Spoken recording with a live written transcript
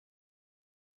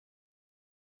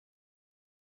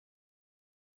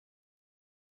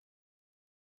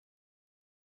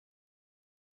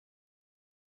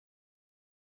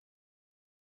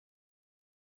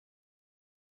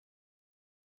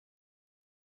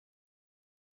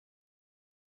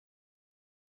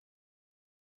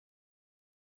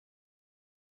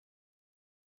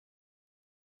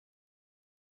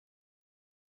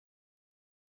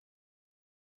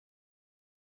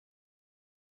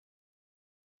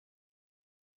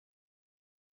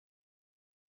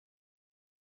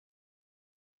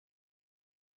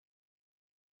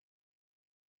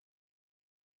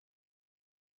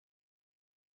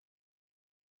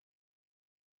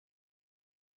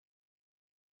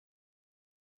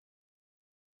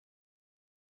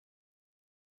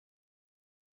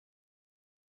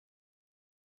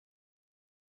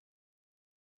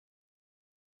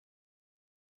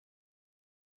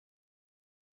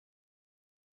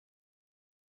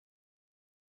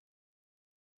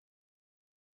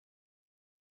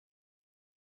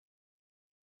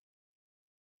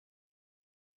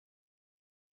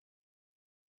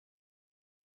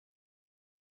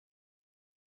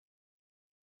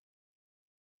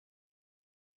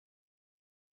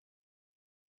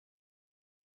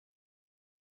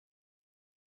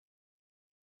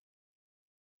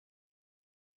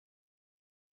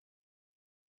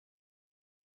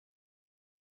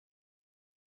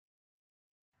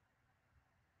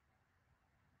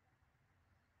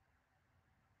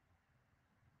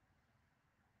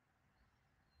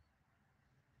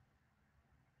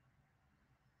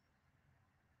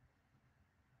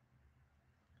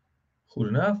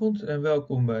Goedenavond en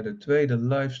welkom bij de tweede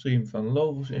livestream van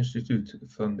Vogels Instituut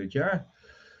van dit jaar.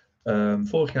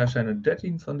 Vorig jaar zijn er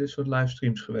 13 van dit soort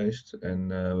livestreams geweest en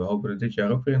we hopen er dit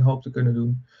jaar ook weer een hoop te kunnen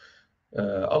doen.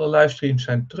 Alle livestreams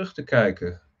zijn terug te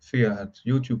kijken via het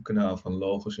YouTube-kanaal van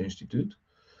Vogels Instituut.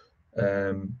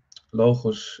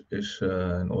 Vogels is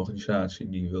een organisatie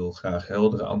die wil graag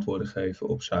heldere antwoorden geven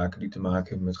op zaken die te maken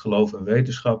hebben met geloof en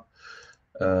wetenschap.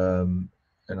 En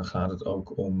dan gaat het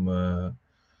ook om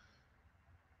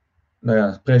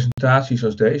presentaties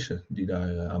als deze, die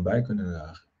daar aan bij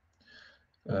kunnen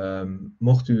dragen.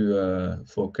 Mocht u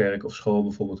voor kerk of school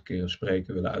bijvoorbeeld een keer een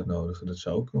spreker willen uitnodigen, dat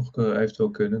zou ook nog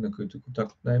eventueel kunnen. Dan kunt u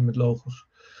contact opnemen met Vogels.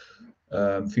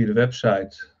 Via de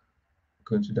website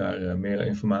kunt u daar meer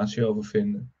informatie over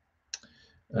vinden.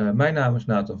 Mijn naam is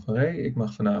Nathan van Ree. Ik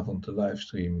mag vanavond de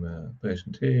livestream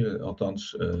presenteren,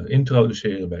 althans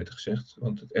introduceren beter gezegd.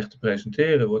 Want het echte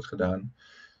presenteren wordt gedaan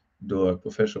door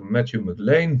professor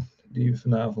McLain, die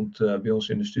vanavond bij ons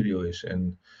in de studio is.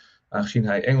 En aangezien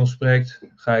hij Engels spreekt,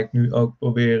 ga ik nu ook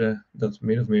proberen dat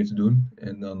min of meer te doen.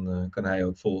 En dan kan hij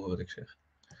ook volgen wat ik zeg.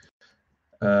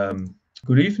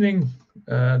 Good evening,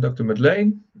 Dr.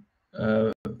 McLain.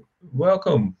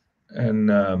 Welcome.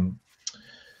 And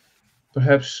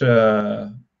perhaps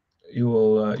you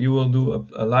will do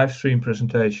a live stream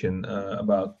presentation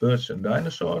about birds and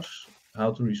dinosaurs.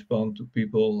 How to respond to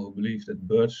people who believe that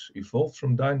birds evolved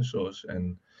from dinosaurs.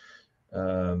 And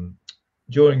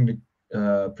during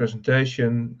the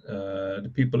presentation,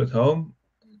 the people at home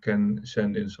can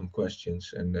send in some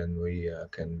questions, and then we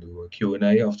can do a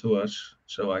Q&A afterwards.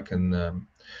 So I can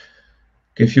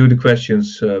give you the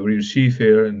questions we receive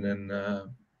here, and then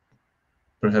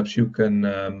perhaps you can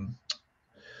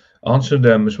answer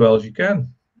them as well as you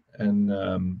can. And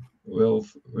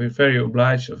we're very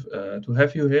obliged to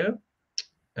have you here,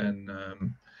 and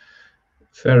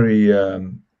very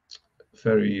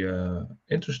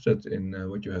interested in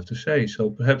what you have to say.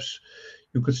 So perhaps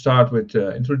you could start with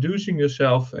introducing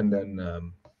yourself, and then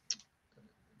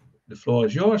the floor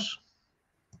is yours.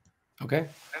 Okay.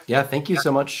 Yeah, thank you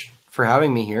so much for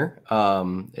having me here.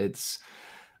 It's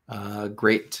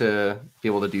great to be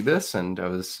able to do this, and I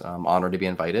was honored to be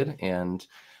invited. And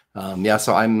yeah,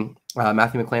 so I'm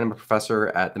Matthew McLain. I'm a professor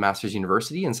at the Masters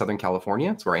University in Southern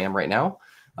California. It's where I am right now.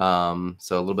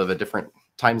 So a little bit of a different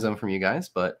time zone from you guys,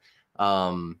 but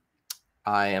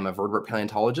I am a vertebrate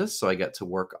paleontologist, so I get to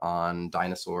work on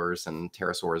dinosaurs and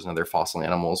pterosaurs and other fossil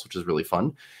animals, which is really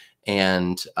fun.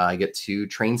 And I get to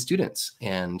train students.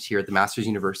 And here at the Masters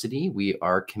University, we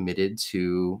are committed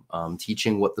to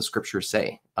teaching what the scriptures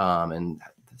say and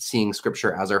seeing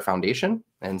scripture as our foundation.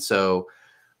 And so,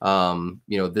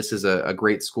 this is a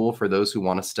great school for those who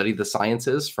want to study the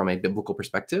sciences from a biblical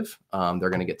perspective. They're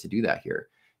going to get to do that here.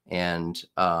 And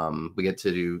we get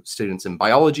to do students in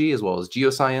biology as well as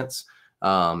geoscience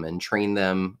and train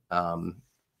them,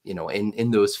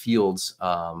 in those fields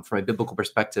from a biblical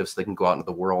perspective, so they can go out into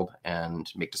the world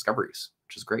and make discoveries,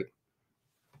 which is great.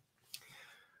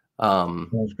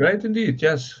 That's great indeed,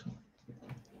 yes.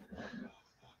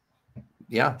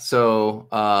 Yeah, so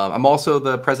I'm also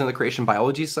the president of the Creation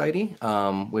Biology Society,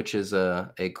 which is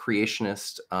a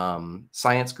creationist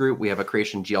science group. We have a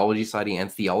Creation Geology Society and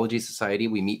Theology Society.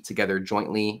 We meet together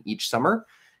jointly each summer,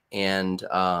 and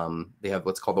they have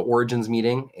what's called the Origins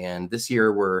meeting. And this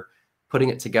year we're putting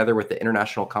it together with the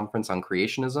International Conference on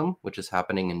Creationism, which is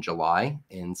happening in July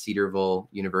in Cedarville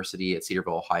University at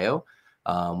Cedarville, Ohio.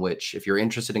 Which, if you're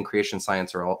interested in creation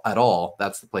science or at all,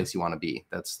 that's the place you want to be.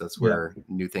 That's where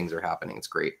new things are happening. It's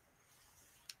great.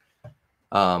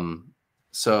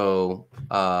 So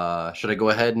should I go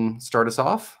ahead and start us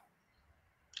off?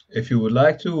 If you would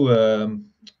like to,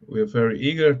 we're very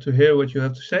eager to hear what you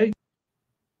have to say.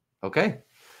 Okay.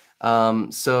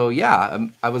 So yeah,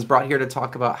 I was brought here to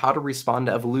talk about how to respond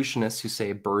to evolutionists who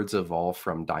say birds evolved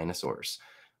from dinosaurs.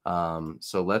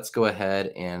 So let's go ahead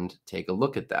and take a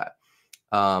look at that.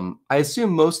 I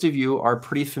assume most of you are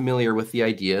pretty familiar with the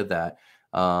idea that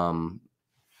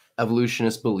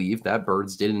evolutionists believe that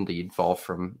birds did indeed evolve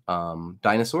from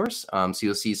dinosaurs. So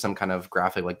you'll see some kind of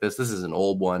graphic like this. This is an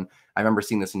old one. I remember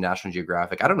seeing this in National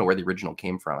Geographic. I don't know where the original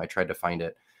came from. I tried to find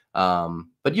it.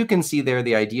 But you can see there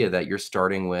the idea that you're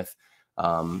starting with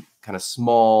kind of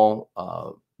small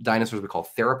dinosaurs we call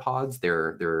theropods.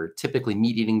 They're typically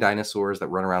meat-eating dinosaurs that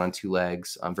run around on two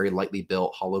legs, very lightly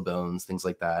built, hollow bones, things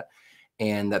like that.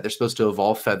 And that they're supposed to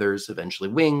evolve feathers, eventually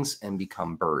wings, and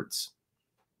become birds.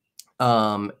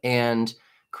 And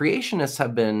creationists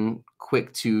have been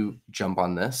quick to jump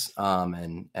on this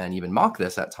and even mock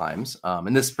this at times.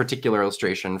 In this particular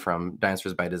illustration from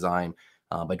Dinosaurs by Design,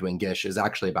 by Duane Gish is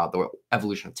actually about the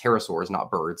evolution of pterosaurs, not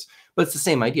birds. But it's the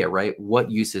same idea, right? What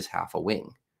use is half a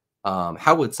wing?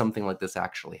 How would something like this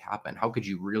actually happen? How could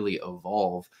you really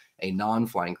evolve a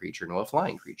non-flying creature into a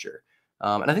flying creature?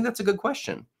 And I think that's a good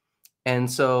question. And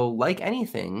so, like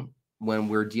anything, when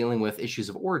we're dealing with issues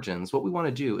of origins, what we want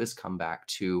to do is come back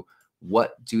to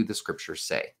what do the scriptures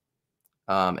say?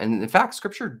 And in fact,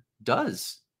 scripture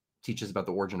does teach us about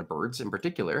the origin of birds in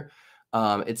particular.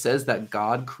 It says that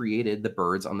God created the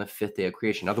birds on the 5th day of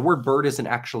creation. Now, the word bird isn't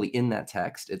actually in that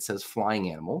text. It says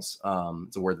flying animals.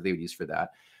 It's a word that they would use for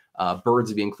that. Birds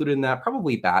would be included in that,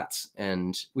 probably bats,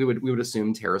 and we would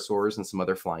assume pterosaurs and some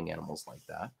other flying animals like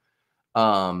that.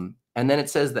 And then it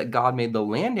says that God made the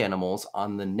land animals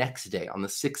on the next day, on the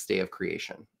 6th day of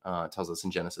creation. It tells us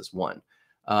in Genesis 1.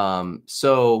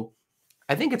 So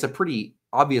I think it's a pretty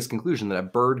obvious conclusion that a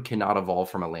bird cannot evolve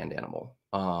from a land animal.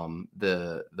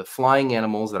 The flying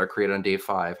animals that are created on day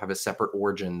 5 have a separate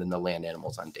origin than the land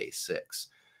animals on day 6.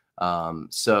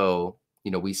 So,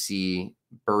 we see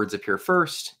birds appear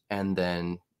first, and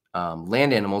then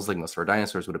land animals, like most of our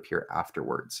dinosaurs, would appear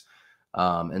afterwards.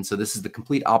 And so this is the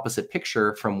complete opposite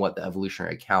picture from what the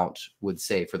evolutionary account would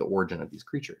say for the origin of these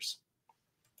creatures.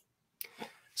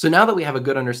 So now that we have a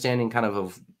good understanding kind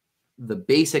of the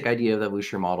basic idea of the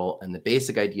evolutionary model and the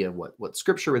basic idea of what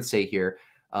scripture would say here,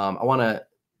 I want to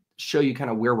show you kind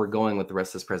of where we're going with the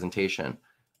rest of this presentation.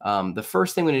 The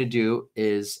first thing we need to do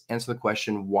is answer the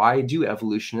question, why do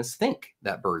evolutionists think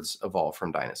that birds evolved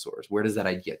from dinosaurs? Where does that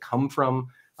idea come from?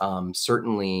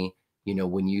 Certainly,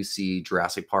 when you see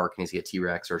Jurassic Park and you see a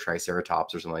T-Rex or a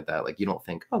Triceratops or something like that, like you don't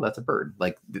think, oh, that's a bird.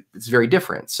 Like it's very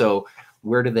different. So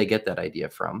where did they get that idea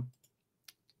from?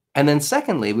 And then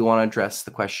secondly, we want to address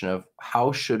the question of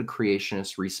how should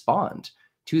creationists respond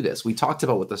to this? We talked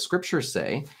about what the scriptures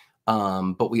say,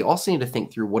 but we also need to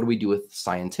think through what do we do with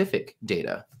scientific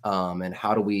data and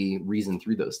how do we reason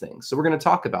through those things? So we're going to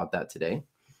talk about that today.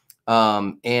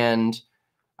 And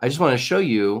I just want to show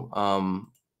you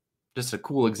just a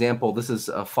cool example. This is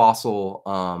a fossil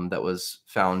that was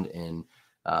found in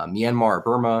Myanmar or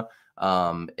Burma.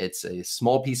 It's a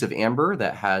small piece of amber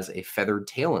that has a feathered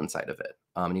tail inside of it.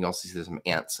 And you can also see there's some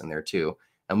ants in there too.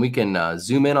 And we can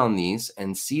zoom in on these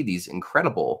and see these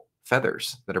incredible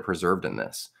feathers that are preserved in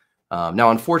this.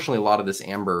 Now, unfortunately, a lot of this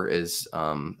amber is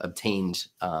obtained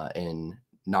in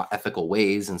not ethical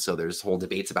ways. And so there's whole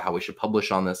debates about how we should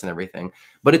publish on this and everything.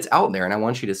 But it's out there. And I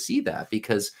want you to see that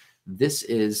because this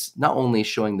is not only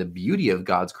showing the beauty of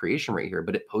God's creation right here,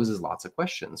 but it poses lots of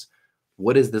questions.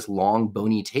 What is this long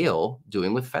bony tail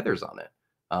doing with feathers on it?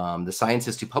 The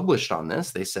scientists who published on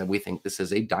this, they said, we think this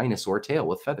is a dinosaur tail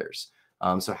with feathers.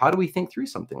 So how do we think through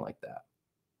something like that?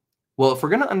 Well, if we're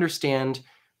going to understand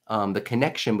the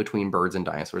connection between birds and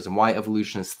dinosaurs and why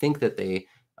evolutionists think that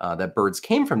that birds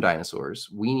came from dinosaurs,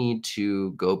 we need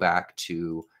to go back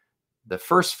to the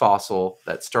first fossil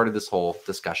that started this whole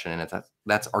discussion, and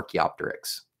that's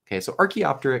Archaeopteryx. Okay, so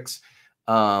Archaeopteryx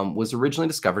was originally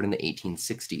discovered in the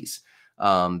 1860s.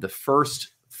 The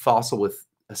first fossil with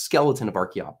a skeleton of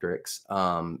Archaeopteryx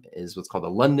is what's called a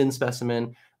London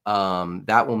specimen.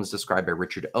 That one was described by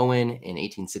Richard Owen in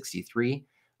 1863.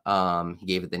 He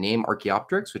gave it the name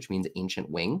Archaeopteryx, which means ancient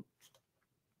wing.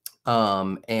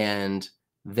 And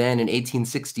then in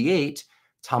 1868,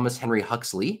 Thomas Henry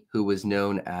Huxley, who was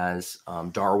known as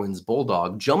Darwin's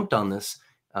bulldog, jumped on this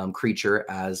creature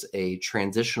as a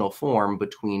transitional form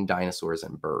between dinosaurs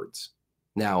and birds.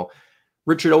 Now,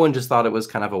 Richard Owen just thought it was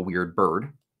kind of a weird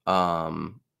bird.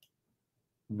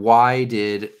 Why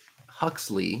did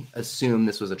Huxley assume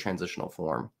this was a transitional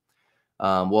form?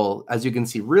 Well, as you can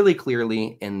see really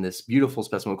clearly in this beautiful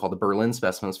specimen called the Berlin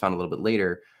specimen, was found a little bit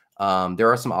later,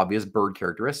 there are some obvious bird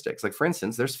characteristics. Like, for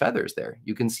instance, there's feathers there.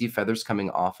 You can see feathers coming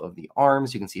off of the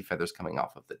arms. You can see feathers coming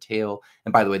off of the tail.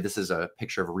 And by the way, this is a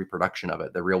picture of a reproduction of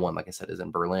it. The real one, like I said, is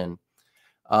in Berlin.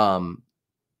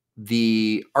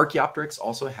 The Archaeopteryx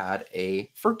also had a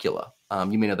furcula.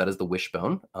 You may know that as the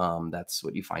wishbone. That's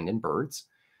what you find in birds.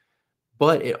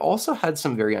 But it also had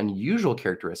some very unusual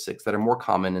characteristics that are more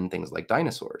common in things like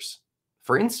dinosaurs.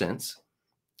 For instance,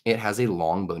 it has a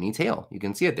long bony tail. You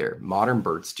can see it there. Modern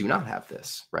birds do not have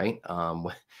this, right?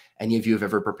 Any of you have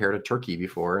ever prepared a turkey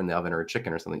before in the oven or a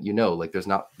chicken or something, like there's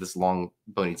not this long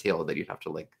bony tail that you'd have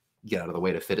to like get out of the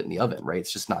way to fit it in the oven, right?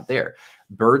 It's just not there.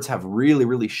 Birds have really,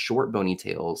 really short bony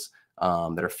tails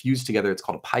that are fused together. It's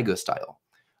called a pygostyle.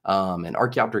 And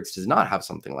Archaeopteryx does not have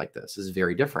something like this. It's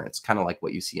very different. It's kind of like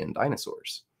what you see in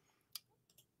dinosaurs.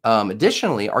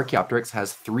 Additionally, Archaeopteryx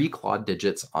has 3 clawed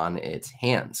digits on its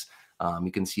hands.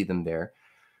 You can see them there.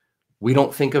 We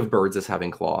don't think of birds as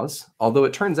having claws, although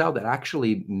it turns out that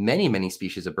actually many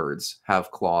species of birds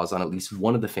have claws on at least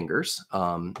one of the fingers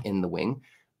in the wing.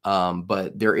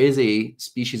 But there is a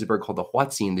species of bird called the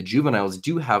huatzin. The juveniles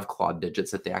do have clawed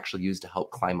digits that they actually use to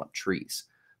help climb up trees.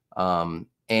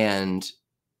 And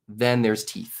then there's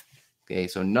teeth. Okay,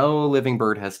 so no living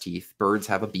bird has teeth. Birds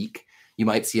have a beak. You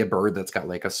might see a bird that's got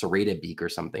like a serrated beak or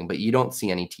something, but you don't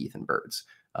see any teeth in birds.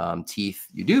 Teeth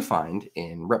you do find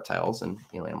in reptiles and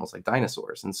animals like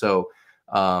dinosaurs. And so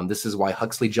this is why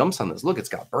Huxley jumps on this. Look, it's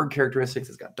got bird characteristics.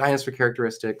 It's got dinosaur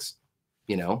characteristics.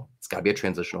 It's got to be a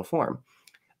transitional form.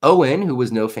 Owen, who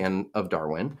was no fan of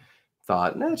Darwin,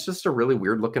 thought, no, it's just a really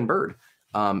weird looking bird.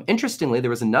 Interestingly, there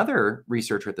was another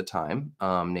researcher at the time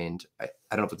named, I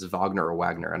don't know if it's Wagner or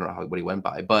Wagner. I don't know what he went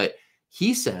by, but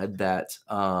he said that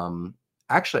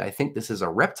actually, I think this is a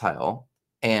reptile,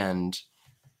 and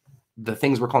the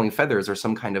things we're calling feathers are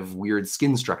some kind of weird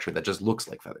skin structure that just looks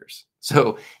like feathers.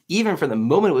 So even from the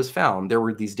moment it was found, there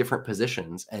were these different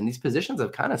positions, and these positions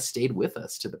have kind of stayed with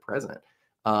us to the present.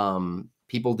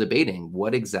 People debating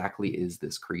what exactly is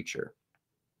this creature.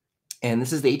 And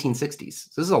this is the 1860s.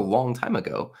 So this is a long time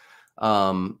ago.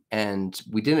 And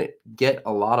we didn't get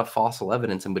a lot of fossil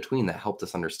evidence in between that helped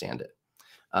us understand it.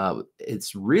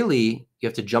 It's really, you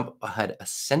have to jump ahead a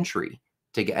century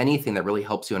to get anything that really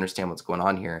helps you understand what's going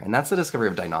on here. And that's the discovery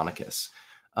of Deinonychus.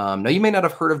 Now, you may not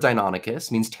have heard of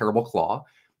Deinonychus, means terrible claw.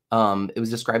 It was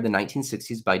described in the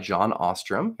 1960s by John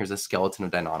Ostrom. Here's a skeleton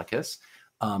of Deinonychus.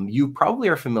 You probably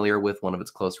are familiar with one of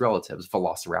its close relatives,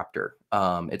 Velociraptor.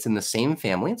 It's in the same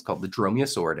family. It's called the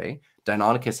Dromaeosauridae.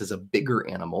 Deinonychus is a bigger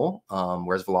animal,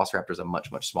 whereas Velociraptor is a much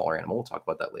smaller animal. We'll talk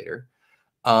about that later.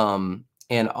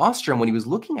 And Ostrom, when he was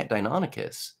looking at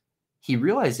Deinonychus, he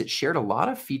realized it shared a lot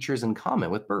of features in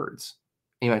common with birds.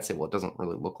 And you might say, well, it doesn't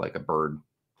really look like a bird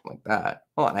like that.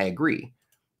 Well, and I agree.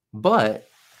 But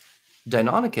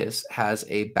Deinonychus has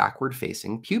a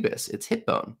backward-facing pubis, its hip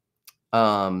bone.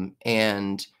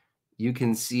 And you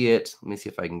can see it. Let me see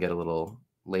if I can get a little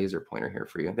laser pointer here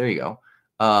for you. There you go.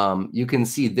 You can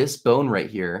see this bone right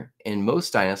here in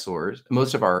most dinosaurs,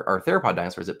 most of our theropod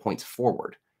dinosaurs, it points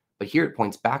forward. But here it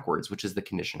points backwards, which is the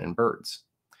condition in birds.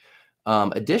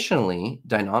 Additionally,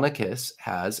 Deinonychus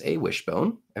has a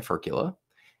wishbone, a furcula,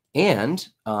 and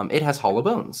it has hollow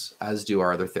bones, as do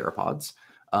our other theropods.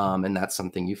 And that's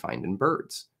something you find in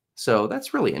birds. So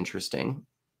that's really interesting.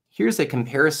 Here's a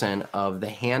comparison of the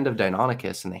hand of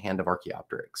Deinonychus and the hand of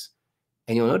Archaeopteryx.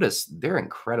 And you'll notice they're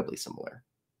incredibly similar.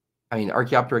 I mean,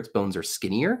 Archaeopteryx bones are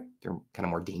skinnier. They're kind of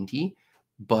more dainty,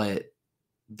 but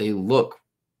they look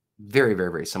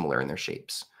very similar in their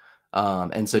shapes.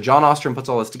 And so John Ostrom puts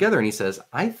all this together and he says,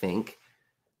 I think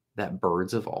that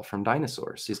birds evolved from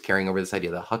dinosaurs. He's carrying over this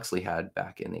idea that Huxley had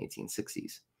back in the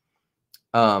 1860s.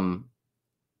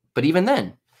 But even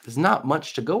then, there's not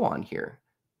much to go on here.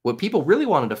 What people really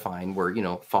wanted to find were,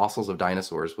 fossils of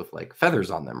dinosaurs with like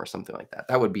feathers on them or something like that.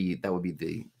 That would be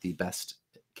the best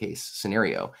case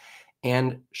scenario.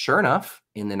 And sure enough,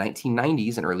 in the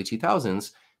 1990s and early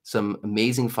 2000s, some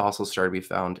amazing fossils started to be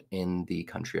found in the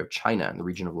country of China, in the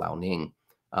region of Liaoning.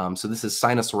 So this is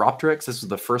Sinosauropteryx. This was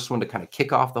the first one to kind of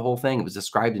kick off the whole thing. It was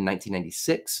described in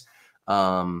 1996,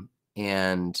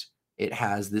 and it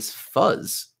has this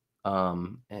fuzz.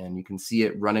 And you can see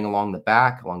it running along the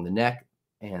back, along the neck,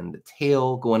 and the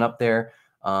tail going up there.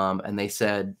 And they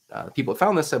said, people that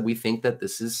found this said, we think that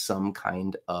this is some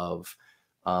kind of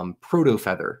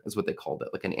proto-feather, is what they called it,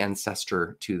 like an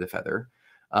ancestor to the feather.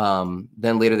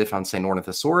 Then later they found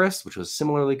Sinornithosaurus, which was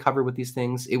similarly covered with these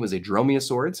things. It was a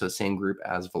dromaeosaurid, so same group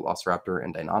as Velociraptor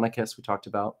and Deinonychus we talked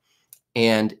about.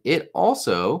 And it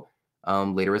also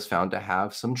later was found to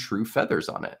have some true feathers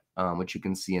on it, which you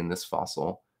can see in this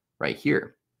fossil right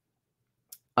here.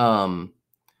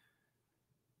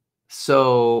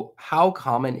 So how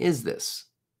common is this?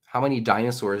 How many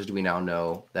dinosaurs do we now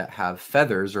know that have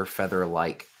feathers or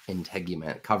feather-like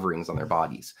integument coverings on their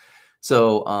bodies?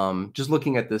 So just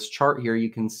looking at this chart here, you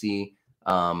can see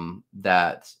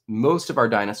that most of our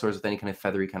dinosaurs with any kind of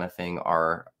feathery kind of thing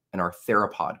are in our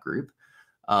theropod group.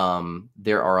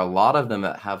 There are a lot of them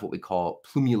that have what we call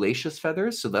plumulaceous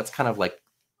feathers. So that's kind of like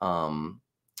body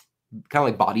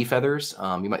feathers.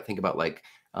 You might think about like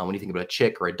when you think about a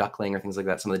chick or a duckling or things like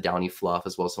that, some of the downy fluff,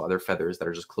 as well as some other feathers that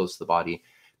are just close to the body.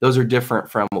 Those are different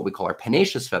from what we call our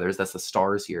pennaceous feathers. That's the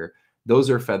stars here. Those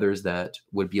are feathers that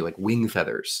would be like wing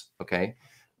feathers, okay?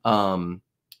 All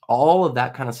of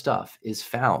that kind of stuff is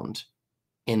found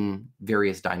in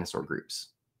various dinosaur groups,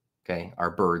 okay?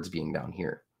 Our birds being down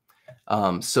here.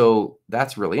 So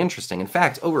that's really interesting. In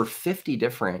fact, over 50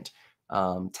 different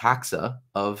taxa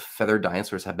of feathered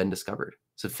dinosaurs have been discovered.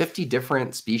 So 50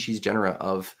 different species, genera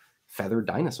of feathered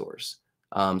dinosaurs.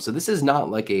 So this is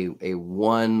not like a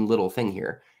one little thing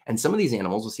here. And some of these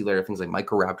animals, we'll see later, things like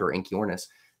Microraptor or Anchiornis,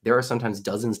 there are sometimes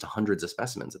dozens to hundreds of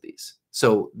specimens of these.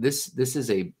 So this is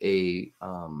a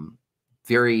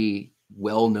very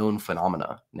well-known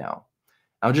phenomena now.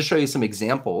 I'll just show you some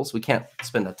examples. We can't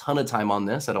spend a ton of time on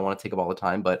this. I don't want to take up all the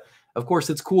time, but of course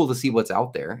it's cool to see what's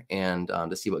out there and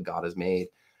to see what God has made.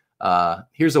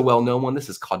 Here's a well-known one. This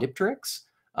is Caudipteryx.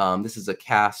 This is a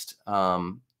cast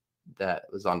that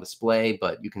was on display,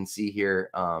 but you can see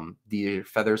here the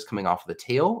feathers coming off of the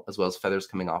tail as well as feathers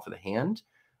coming off of the hand.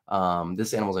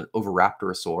 This animal is an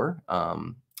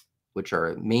Oviraptorosaur, which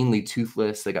are mainly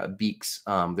toothless. They got beaks.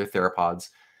 They're theropods.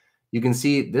 You can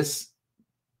see this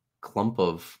clump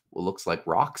of what looks like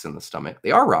rocks in the stomach. They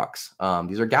are rocks.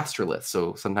 These are gastroliths.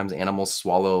 So sometimes animals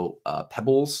swallow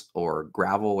pebbles or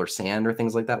gravel or sand or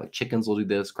things like that. Like chickens will do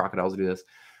this, crocodiles will do this.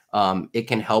 It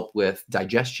can help with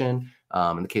digestion.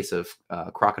 In the case of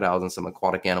crocodiles and some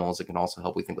aquatic animals, it can also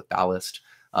help, we think, with ballast.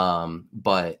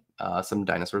 But some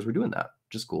dinosaurs were doing that,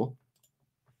 which is cool.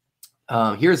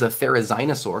 Here's a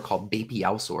therizinosaur called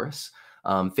Bapiosaurus.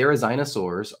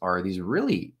 Therizinosaurs are these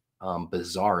really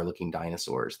bizarre looking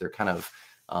dinosaurs. They're kind of,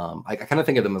 I kind of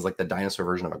think of them as like the dinosaur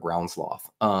version of a ground sloth.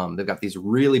 They've got these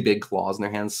really big claws in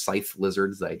their hands, scythe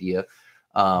lizards, the idea.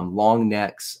 Long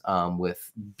necks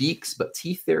with beaks, but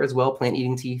teeth there as well,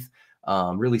 plant-eating teeth.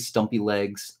 Really stumpy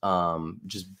legs,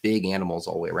 just big animals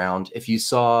all the way around. If you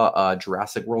saw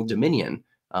Jurassic World Dominion,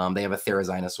 they have a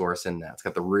Therizinosaurus in that. It's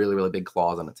got the really, really big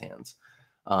claws on its hands.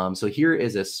 So here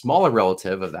is a smaller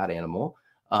relative of that animal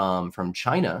from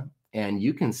China, and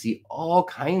you can see all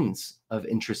kinds of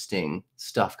interesting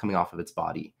stuff coming off of its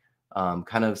body.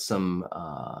 Kind of some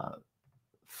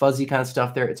fuzzy kind of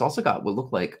stuff there. It's also got what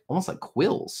look like almost like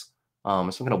quills, or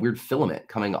some kind of weird filament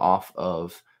coming off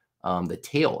of the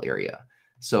tail area.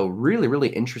 So really, really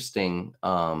interesting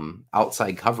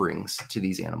outside coverings to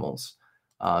these animals.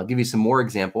 I'll give you some more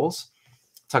examples.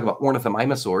 Talk about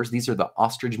ornithomimosaurs. These are the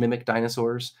ostrich mimic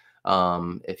dinosaurs.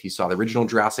 If you saw the original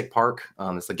Jurassic Park,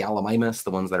 it's the Gallimimus,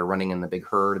 the ones that are running in the big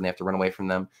herd and they have to run away from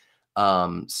them.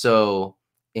 So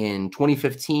in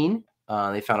 2015,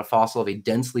 they found a fossil of a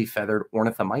densely feathered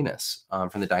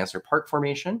ornithomimus from the Dinosaur Park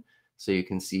Formation. So you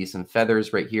can see some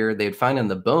feathers right here. They'd find in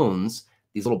the bones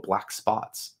these little black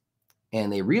spots.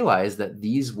 And they realized that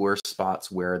these were spots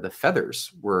where the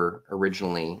feathers were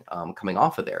originally coming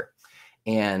off of there.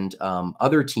 And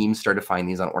other teams started to find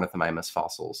these on ornithomimus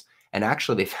fossils. And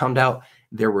actually, they found out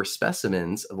there were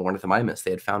specimens of ornithomimus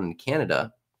they had found in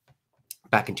Canada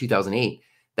back in 2008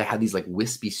 that had these like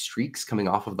wispy streaks coming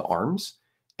off of the arms.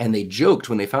 And they joked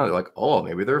when they found it, like, oh,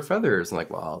 maybe they're feathers. And like,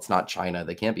 well, it's not China.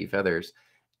 They can't be feathers.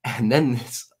 And then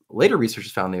this later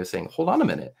researchers found they were saying, hold on a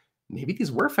minute, maybe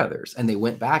these were feathers. And they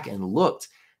went back and looked,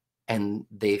 and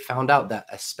they found out that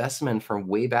a specimen from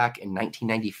way back in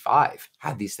 1995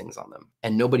 had these things on them.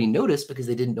 And nobody noticed because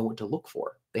they didn't know what to look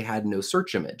for. They had no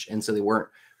search image. And so they weren't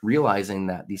realizing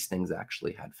that these things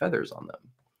actually had feathers on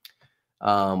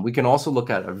them. We can also look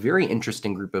at a very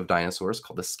interesting group of dinosaurs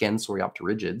called the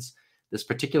Scansoriopterigids. This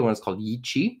particular one is called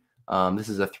Yichi. This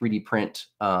is a 3D print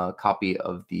copy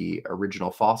of the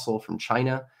original fossil from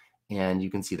China. And you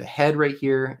can see the head right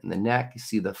here and the neck. You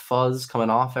see the fuzz coming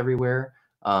off everywhere.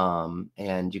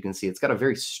 And you can see it's got a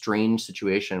very strange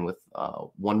situation with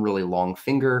one really long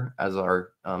finger, as our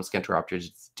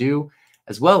Scantoropterids do,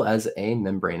 as well as a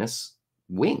membranous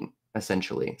wing,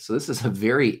 essentially. So this is a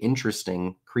very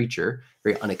interesting creature,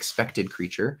 very unexpected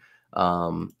creature.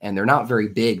 And they're not very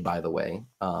big, by the way.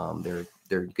 You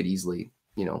could easily,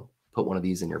 put one of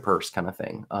these in your purse kind of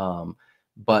thing.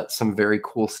 But some very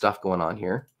cool stuff going on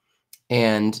here.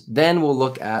 And then we'll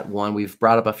look at one we've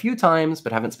brought up a few times,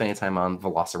 but haven't spent any time on,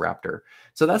 Velociraptor.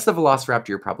 So that's the Velociraptor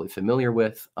you're probably familiar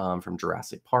with from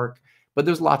Jurassic Park. But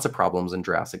there's lots of problems in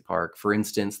Jurassic Park. For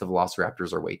instance, the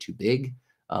Velociraptors are way too big.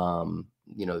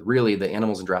 Really the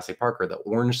animals in Jurassic Park are the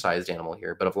orange-sized animal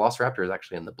here, but a Velociraptor is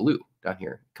actually in the blue down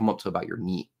here, come up to about your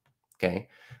knee. Okay.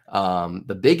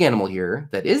 The big animal here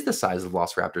that is the size of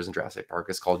Velociraptors in Jurassic Park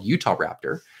is called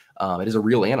Utahraptor. It is a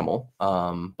real animal,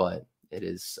 but it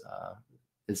is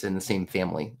it's in the same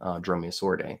family,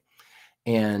 Dromaeosauridae.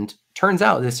 And turns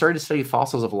out they started to study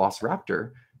fossils of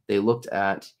Velociraptor. They looked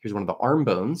at, here's one of the arm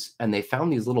bones, and they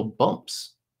found these little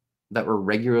bumps that were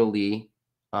regularly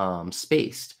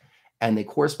spaced. And they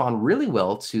correspond really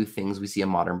well to things we see in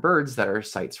modern birds that are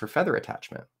sites for feather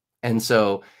attachment. And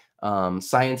so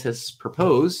scientists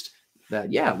proposed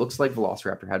that, yeah, it looks like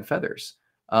Velociraptor had feathers.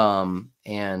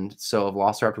 And so a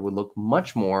Velociraptor would look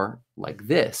much more like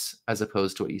this as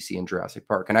opposed to what you see in Jurassic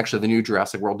Park. And actually the new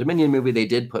Jurassic World Dominion movie, they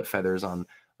did put feathers on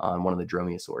one of the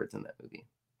dromaeosaurids in that movie.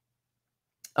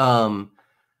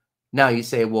 Now you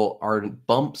say, well, are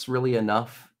bumps really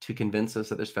enough to convince us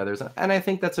that there's feathers? And I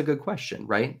think that's a good question,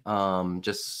 right?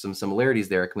 Just some similarities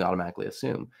there can we automatically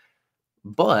assume.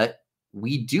 But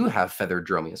we do have feathered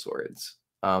dromaeosaurids.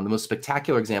 The most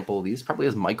spectacular example of these probably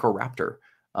is Microraptor,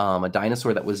 a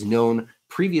dinosaur that was known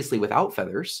previously without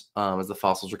feathers as the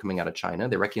fossils were coming out of China.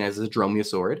 They recognized it as a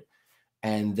dromaeosaurid.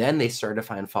 And then they started to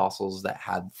find fossils that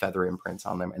had feather imprints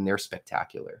on them, and they're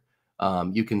spectacular.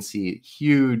 You can see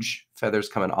huge feathers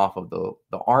coming off of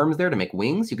the arms there to make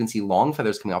wings. You can see long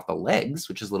feathers coming off the legs,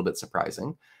 which is a little bit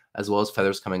surprising, as well as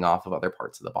feathers coming off of other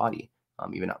parts of the body,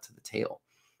 even out to the tail.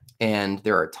 And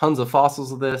there are tons of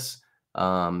fossils of this.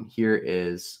 Here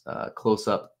is a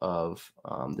close-up of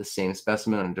the same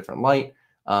specimen in a different light.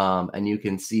 And you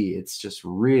can see it's just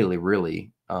really,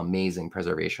 really amazing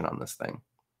preservation on this thing.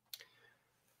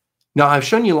 Now, I've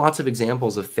shown you lots of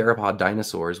examples of theropod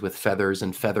dinosaurs with feathers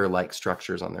and feather-like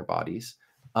structures on their bodies.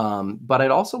 But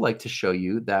I'd also like to show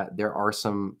you that there are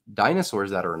some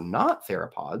dinosaurs that are not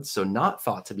theropods, so not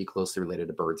thought to be closely related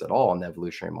to birds at all in the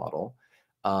evolutionary model,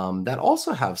 that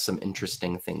also have some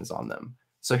interesting things on them.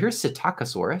 So here's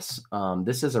Psittacosaurus.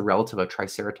 This is a relative of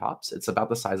Triceratops. It's about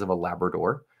the size of a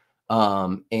Labrador.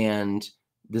 And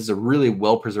this is a really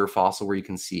well-preserved fossil where you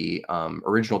can see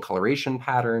original coloration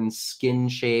patterns, skin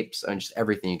shapes, and just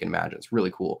everything you can imagine. It's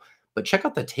really cool. But check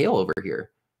out the tail over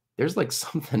here. There's like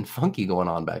something funky going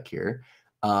on back here.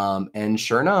 And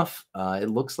sure enough, it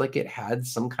looks like it had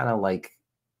some kind of like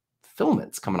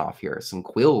filaments coming off here, some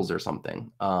quills or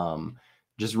something.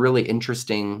 Just really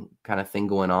interesting kind of thing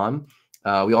going on.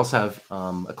 We also have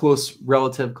a close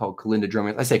relative called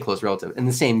Colindodromeus. I say close relative in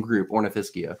the same group,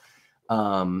 Ornithischia.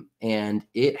 And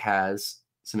it has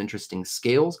some interesting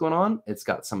scales going on. It's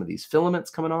got some of these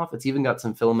filaments coming off. It's even got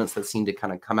some filaments that seem to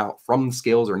kind of come out from the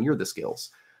scales or near the scales.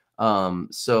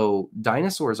 So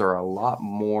dinosaurs are a lot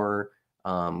more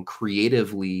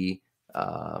creatively,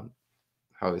 how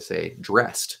would I say,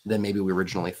 dressed than maybe we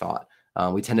originally thought.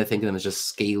 We tend to think of them as just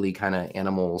scaly kind of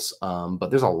animals, but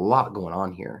there's a lot going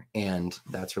on here, and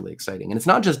that's really exciting. And it's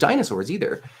not just dinosaurs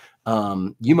either.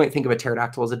 You might think of a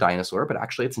pterodactyl as a dinosaur, but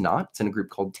actually it's not. It's in a group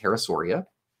called Pterosauria.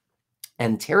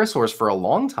 And pterosaurs for a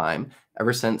long time,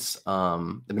 ever since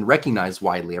they've been recognized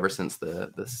widely ever since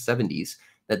the 70s,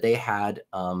 that they had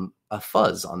a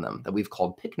fuzz on them that we've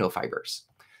called pycnofibers.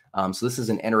 So this is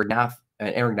an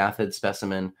aerognathed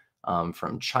specimen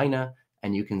from China,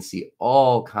 and you can see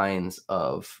all kinds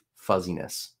of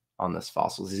fuzziness on this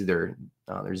fossil. This is either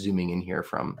they're zooming in here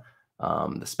from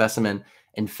the specimen.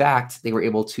 In fact, they were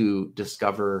able to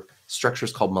discover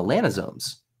structures called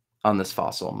melanosomes on this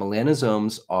fossil.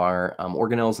 Melanosomes are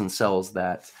organelles and cells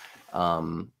that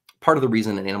part of the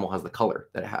reason an animal has the color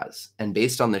that it has. And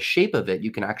based on the shape of it,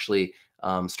 you can actually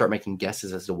start making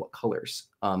guesses as to what colors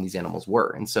these animals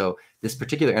were. And so this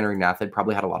particular aerognathed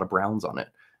probably had a lot of browns on it.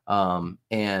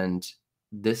 And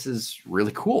this is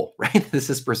really cool, right? This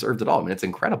is preserved at all. I mean, it's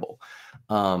incredible.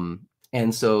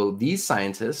 And so these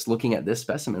scientists looking at this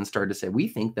specimen started to say, we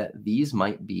think that these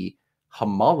might be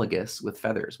homologous with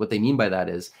feathers. What they mean by that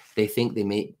is they think they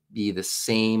may be the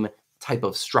same type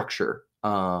of structure,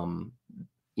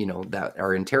 you know, that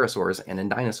are in pterosaurs and in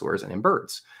dinosaurs and in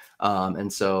birds.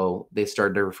 And so they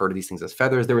started to refer to these things as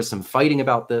feathers. There was some fighting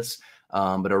about this,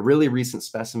 but a really recent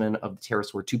specimen of the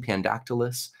pterosaur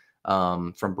Tupandactylus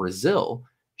from Brazil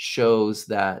shows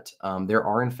that there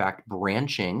are in fact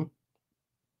branching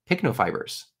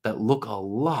pycnofibers that look a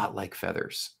lot like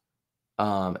feathers.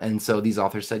 And so these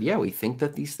authors said, yeah, we think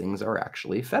that these things are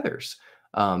actually feathers.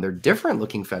 They're different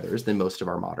looking feathers than most of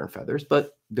our modern feathers,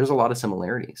 but there's a lot of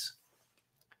similarities.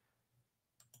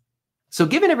 So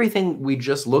given everything we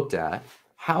just looked at,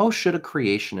 how should a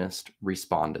creationist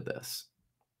respond to this?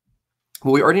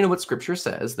 Well, we already know what scripture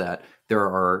says, that there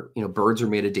are, you know, birds are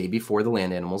made a day before the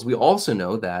land animals. We also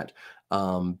know that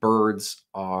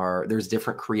there's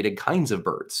different created kinds of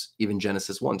birds. Even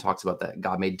Genesis 1 talks about that.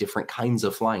 God made different kinds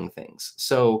of flying things.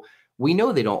 So we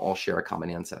know they don't all share a common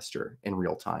ancestor in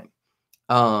real time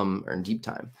or in deep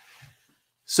time.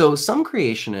 So some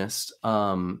creationists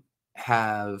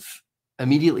have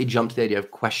immediately jumped to the idea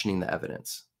of questioning the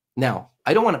evidence. Now,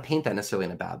 I don't want to paint that necessarily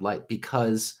in a bad light,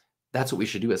 because that's what we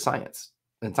should do as science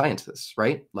and scientists,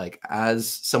 right? Like, as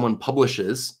someone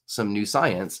publishes some new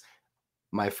science,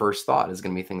 my first thought is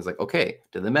going to be things like, okay,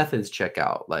 do the methods check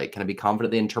out? Like, can I be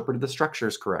confident they interpreted the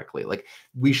structures correctly? Like,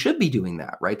 we should be doing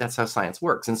that, right? That's how science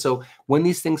works. And so when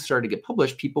these things started to get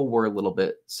published, people were a little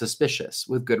bit suspicious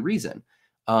with good reason.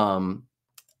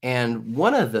 And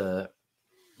one of the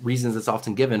reasons that's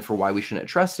often given for why we shouldn't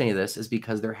trust any of this is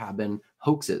because there have been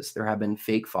hoaxes. There have been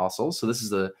fake fossils. So this is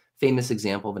the famous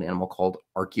example of an animal called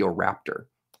Archaeoraptor.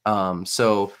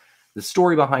 So the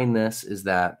story behind this is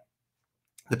that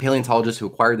the paleontologist who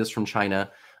acquired this from China,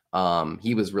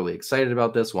 he was really excited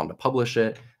about this, wanted to publish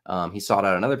it. He sought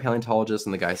out another paleontologist,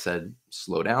 and the guy said,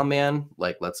 "Slow down, man.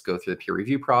 Like, let's go through the peer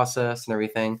review process and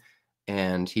everything."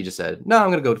 And he just said, "No,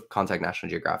 I'm going to go contact National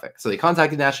Geographic." So they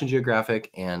contacted National Geographic,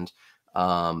 and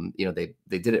they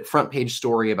did it front page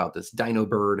story about this dino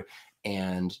bird,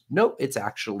 and nope, it's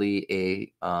actually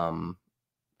a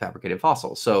fabricated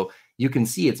fossil. So you can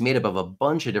see it's made up of a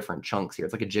bunch of different chunks here.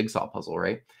 It's like a jigsaw puzzle,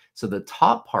 right? So the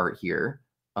top part here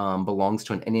belongs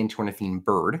to an Enantiornithine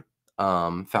bird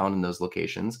found in those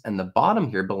locations, and the bottom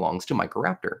here belongs to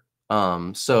Microraptor.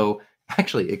 So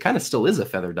actually, it kind of still is a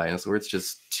feathered dinosaur. It's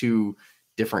just two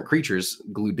different creatures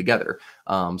glued together.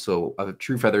 So a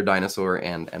true feathered dinosaur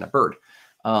and a bird.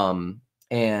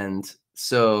 And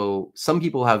so some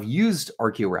people have used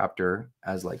Archaeoraptor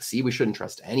as like, see, we shouldn't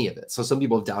trust any of it. So some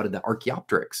people have doubted that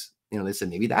Archaeopteryx, they said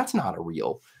maybe that's not a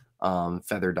real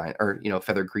feathered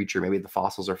creature. Maybe the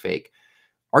fossils are fake.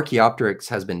 Archaeopteryx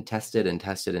has been tested and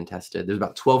tested and tested. There's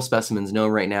about 12 specimens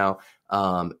known right now.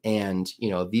 And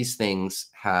these things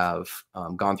have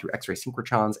gone through X-ray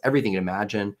synchrotrons, everything you can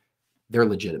imagine. They're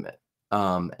legitimate.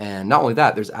 And not only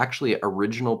that, there's actually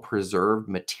original preserved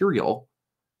material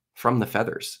from the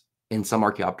feathers in some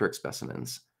Archaeopteryx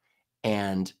specimens.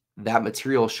 And that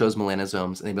material shows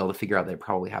melanosomes, and they'll be able to figure out they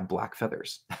probably have black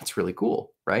feathers. That's really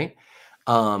cool, right?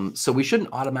 So we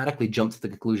shouldn't automatically jump to the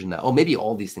conclusion that, oh, maybe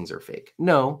all these things are fake.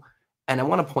 No. And I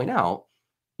want to point out,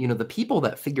 the people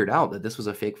that figured out that this was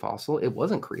a fake fossil, it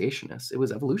wasn't creationists, it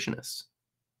was evolutionists.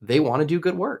 They want to do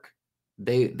good work.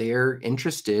 They're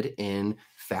interested in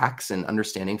facts and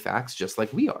understanding facts just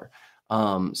like we are.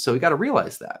 So we got to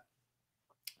realize that.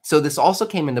 So this also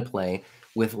came into play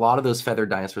with a lot of those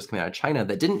feathered dinosaurs coming out of China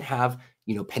that didn't have,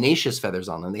 pennaceous feathers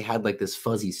on them. They had like this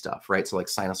fuzzy stuff, right? So like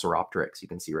Sinosauropteryx, you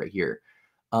can see right here.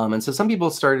 And so some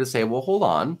people started to say, well, hold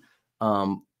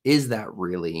on. Is that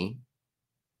really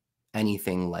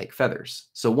anything like feathers?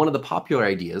 So one of the popular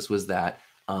ideas was that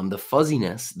the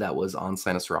fuzziness that was on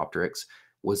Sinosauropteryx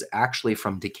was actually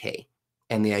from decay.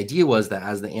 And the idea was that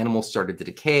as the animal started to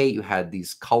decay, you had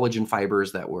these collagen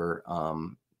fibers that were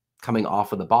coming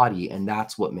off of the body, and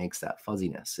that's what makes that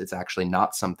fuzziness. It's actually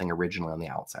not something originally on the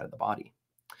outside of the body.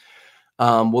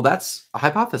 Well, that's a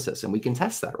hypothesis, and we can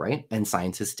test that, right? And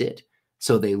scientists did.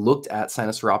 So they looked at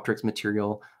Sinosauropteryx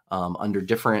material under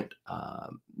different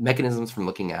mechanisms from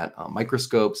looking at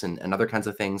microscopes and other kinds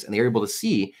of things, and they were able to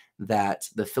see that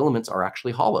the filaments are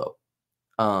actually hollow.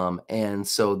 And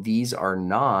so these are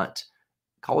not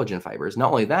collagen fibers.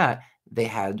 Not only that, they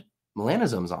had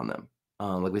melanosomes on them.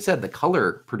 Like we said, the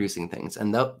color producing things,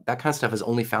 and that kind of stuff is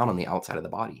only found on the outside of the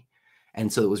body.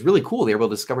 And so it was really cool. They were able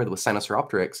to discover that with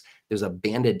Sinosauropteryx, there's a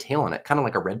banded tail on it, kind of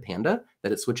like a red panda,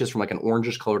 that it switches from like an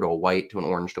orangish color to a white to an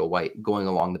orange to a white going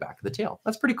along the back of the tail.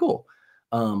 That's pretty cool.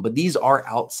 But these are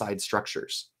outside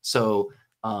structures. So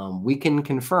we can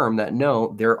confirm that,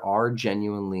 no, there are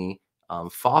genuinely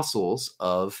fossils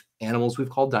of animals we've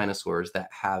called dinosaurs that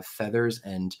have feathers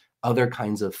and other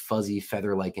kinds of fuzzy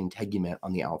feather-like integument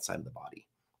on the outside of the body.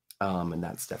 And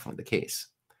that's definitely the case.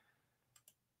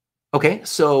 Okay,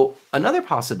 so another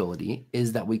possibility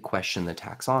is that we question the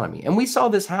taxonomy. And we saw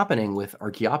this happening with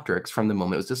Archaeopteryx from the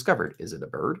moment it was discovered. Is it a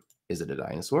bird? Is it a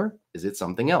dinosaur? Is it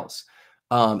something else?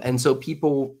 And so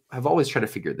people have always tried to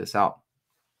figure this out.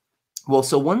 Well,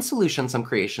 so one solution some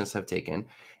creationists have taken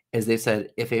is they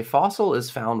said, if a fossil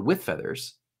is found with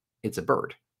feathers, it's a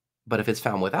bird. But if it's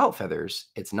found without feathers,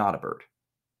 it's not a bird.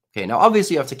 Okay, now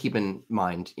obviously you have to keep in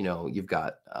mind, you've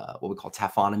got what we call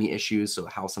taphonomy issues, so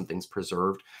how something's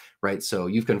preserved, right? So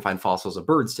you can find fossils of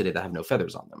birds today that have no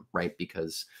feathers on them, right?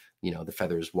 Because, the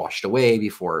feathers washed away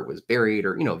before it was buried,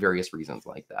 or, various reasons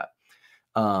like that.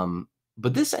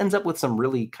 But this ends up with some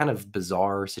really kind of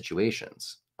bizarre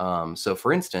situations. So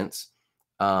for instance,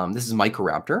 this is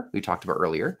Microraptor we talked about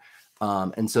earlier.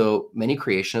 And so many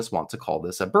creationists want to call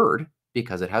this a bird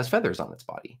because it has feathers on its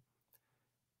body.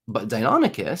 But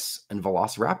Deinonychus and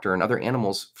Velociraptor and other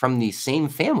animals from the same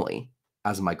family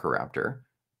as Microraptor,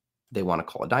 they want to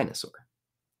call a dinosaur.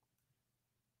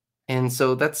 And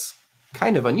so that's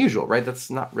kind of unusual, right? That's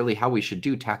not really how we should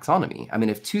do taxonomy. I mean,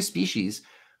 if two species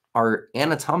are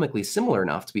anatomically similar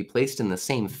enough to be placed in the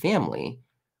same family,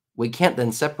 we can't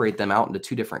then separate them out into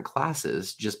two different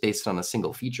classes just based on a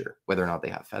single feature, whether or not they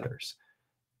have feathers.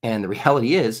 And the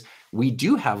reality is, we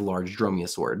do have large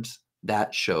dromaeosaurs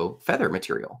that show feather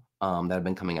material that have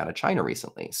been coming out of China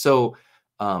recently. So,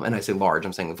 and I say large,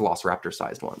 I'm saying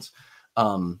Velociraptor-sized ones.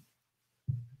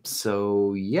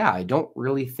 So yeah, I don't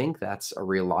really think that's a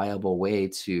reliable way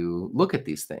to look at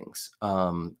these things.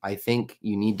 I think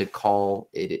you need to call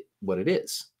it what it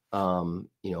is.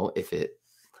 If it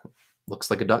looks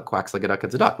like a duck, quacks like a duck,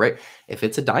 it's a duck, right? If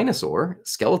it's a dinosaur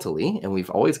skeletally, and we've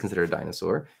always considered a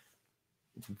dinosaur,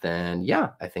 then yeah,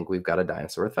 I think we've got a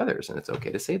dinosaur with feathers, and it's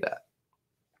okay to say that.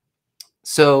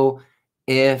 So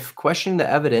if questioning the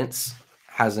evidence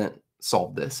hasn't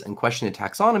solved this, and questioning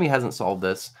taxonomy hasn't solved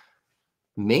this,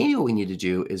 maybe what we need to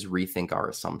do is rethink our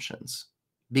assumptions.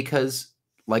 Because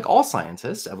like all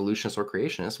scientists, evolutionists or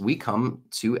creationists, we come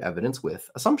to evidence with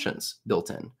assumptions built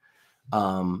in.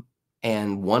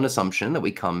 And one assumption that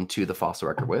we come to the fossil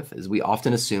record with is we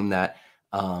often assume that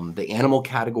the animal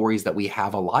categories that we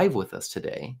have alive with us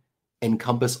today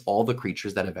encompass all the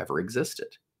creatures that have ever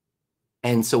existed.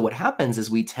 And so what happens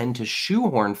is we tend to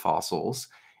shoehorn fossils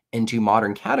into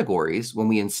modern categories when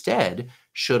we instead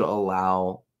should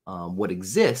allow what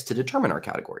exists to determine our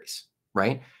categories,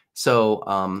 right? So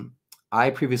I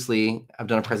previously have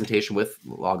done a presentation with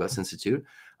Lagos Institute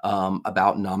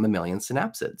about non-mammalian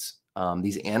synapsids.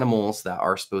 These animals that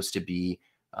are supposed to be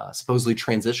supposedly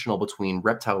transitional between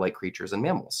reptile-like creatures and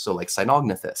mammals. So like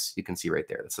Cynognathus, you can see right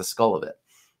there, that's the skull of it.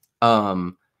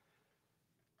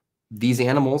 These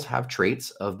animals have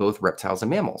traits of both reptiles and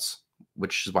mammals,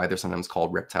 which is why they're sometimes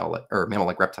called reptile or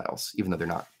mammal-like reptiles, even though they're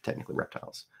not technically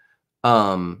reptiles.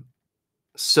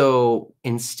 So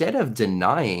instead of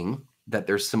denying that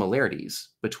there's similarities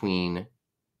between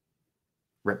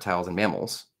reptiles and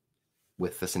mammals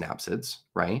with the synapsids,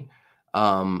 right?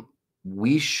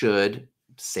 We should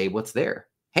say what's there.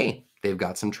 Hey, they've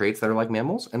got some traits that are like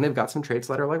mammals, and they've got some traits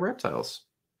that are like reptiles.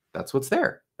 That's what's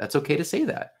there. That's okay to say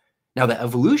that. Now, the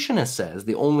evolutionist says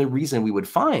the only reason we would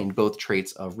find both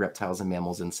traits of reptiles and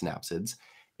mammals in synapsids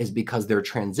is because they're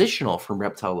transitional from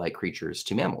reptile-like creatures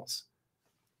to mammals.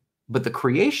 But the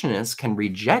creationists can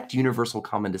reject universal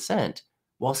common descent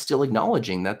while still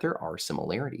acknowledging that there are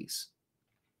similarities.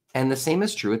 And the same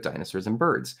is true with dinosaurs and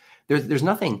birds. There's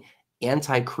nothing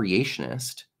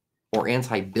anti-creationist or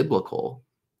anti-biblical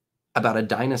about a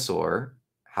dinosaur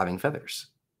having feathers,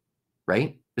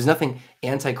 right? There's nothing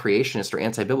anti-creationist or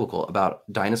anti-biblical about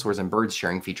dinosaurs and birds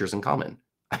sharing features in common.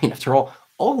 I mean, after all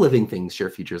living things share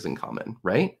features in common,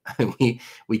 right?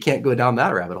 we can't go down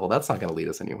that rabbit hole. That's not going to lead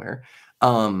us anywhere.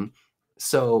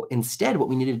 So instead, what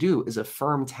we need to do is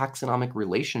affirm taxonomic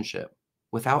relationship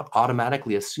without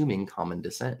automatically assuming common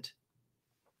descent.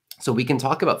 So we can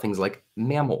talk about things like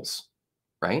mammals,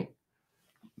 right?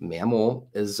 Mammal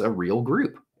is a real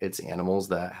group. It's animals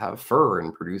that have fur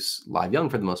and produce live young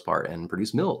for the most part and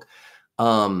produce milk.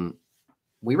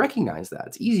 We recognize that.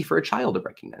 It's easy for a child to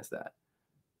recognize that.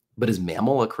 But is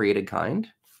mammal a created kind?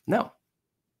 No.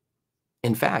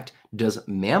 In fact, does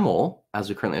mammal, as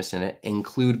we currently understand it,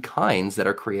 include kinds that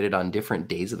are created on different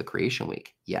days of the creation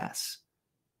week? Yes.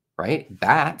 Right?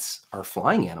 Bats are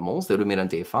flying animals that would have made on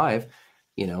day 5.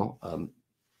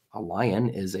 A lion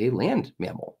is a land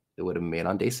mammal. It would have made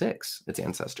on day 6, its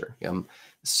ancestor.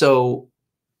 So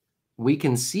we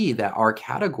can see that our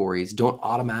categories don't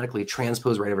automatically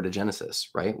transpose right over to Genesis,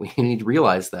 right? We need to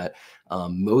realize that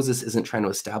Moses isn't trying to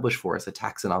establish for us a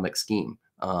taxonomic scheme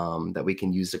that we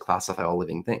can use to classify all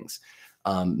living things.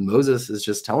 Moses is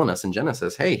just telling us in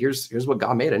Genesis, hey, here's what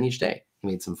God made on each day. He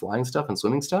made some flying stuff and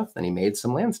swimming stuff, and he made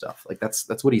some land stuff. Like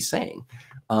that's what he's saying.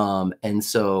 And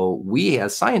so we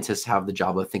as scientists have the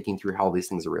job of thinking through how all these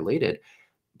things are related,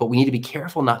 but we need to be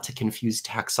careful not to confuse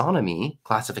taxonomy,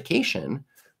 classification,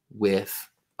 with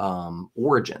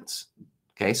origins.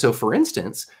 Okay, so for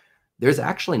instance, there's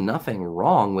actually nothing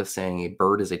wrong with saying a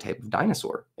bird is a type of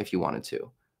dinosaur if you wanted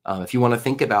to. If you want to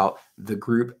think about the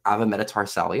group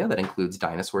Avametatarsalia that includes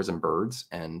dinosaurs and birds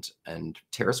and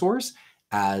pterosaurs,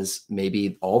 as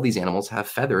maybe all these animals have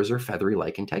feathers or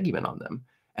feathery-like integument on them.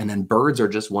 And then birds are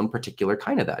just one particular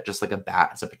kind of that, just like a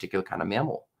bat is a particular kind of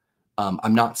mammal.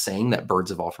 I'm not saying that birds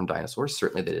evolved from dinosaurs.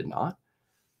 Certainly they did not.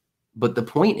 But the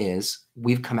point is,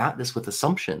 we've come at this with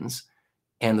assumptions,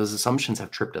 and those assumptions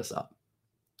have tripped us up.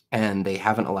 And they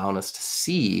haven't allowed us to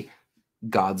see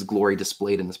God's glory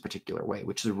displayed in this particular way,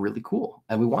 which is really cool.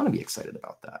 And we want to be excited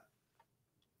about that.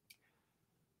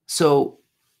 So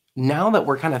now that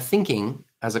we're kind of thinking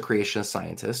as a creationist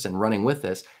scientist and running with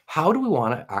this, how do we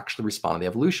want to actually respond to the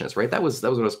evolutionists, right? That was what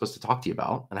I was supposed to talk to you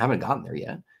about, and I haven't gotten there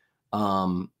yet.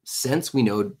 Since we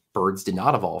know birds did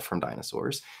not evolve from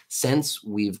dinosaurs, since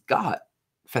we've got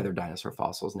feathered dinosaur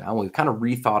fossils now, we've kind of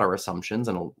rethought our assumptions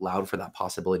and allowed for that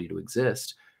possibility to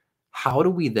exist. How do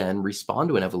we then respond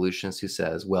to an evolutionist who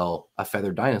says, well, a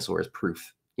feathered dinosaur is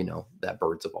proof, that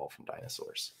birds evolved from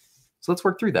dinosaurs? So let's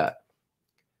work through that.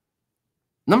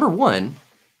 Number one,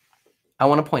 I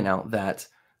want to point out that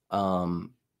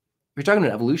if you're talking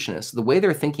to evolutionists, the way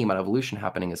they're thinking about evolution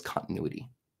happening is continuity,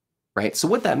 right? So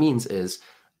what that means is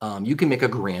you can make a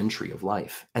grand tree of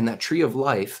life, and that tree of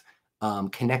life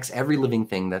connects every living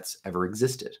thing that's ever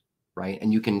existed, right?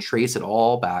 And you can trace it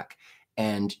all back,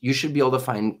 and you should be able to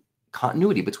find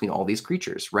continuity between all these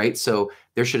creatures, right? So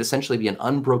there should essentially be an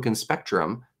unbroken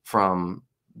spectrum from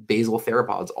basal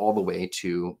theropods all the way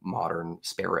to modern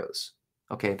sparrows.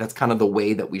 Okay, that's kind of the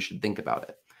way that we should think about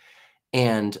it.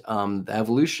 And the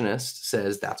evolutionist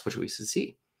says that's what we should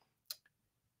see.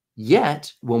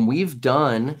 Yet, when we've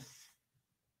done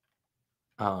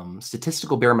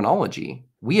statistical baraminology,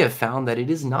 we have found that it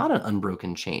is not an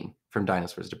unbroken chain from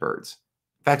dinosaurs to birds.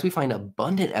 In fact, we find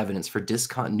abundant evidence for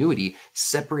discontinuity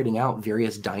separating out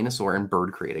various dinosaur and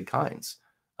bird-created kinds.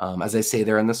 As I say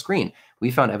there on the screen,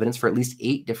 we found evidence for at least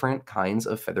 8 different kinds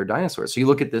of feathered dinosaurs. So you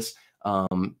look at this,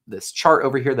 this chart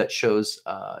over here that shows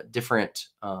different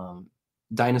theropod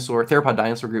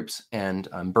dinosaur groups and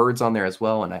birds on there as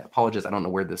well. And I apologize, I don't know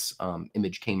where this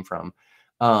image came from.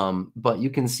 But you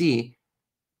can see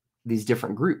these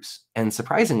different groups. And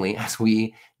surprisingly, as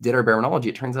we did our baraminology,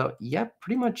 it turns out, yeah,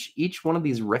 pretty much each one of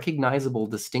these recognizable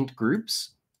distinct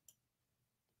groups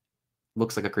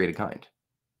looks like a created kind,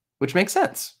 which makes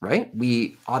sense, right?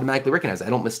 We automatically recognize it.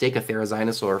 I don't mistake a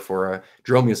therizinosaur for a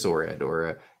dromaeosaurid or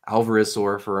a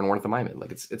alvarezsaur for an orthomimid.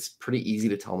 Like it's pretty easy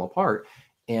to tell them apart.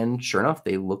 And sure enough,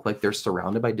 they look like they're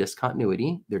surrounded by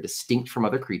discontinuity. They're distinct from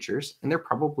other creatures, and they're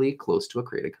probably close to a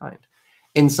created kind.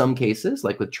 In some cases,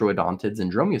 like with troodontids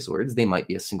and dromaeosaurids, they might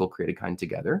be a single created kind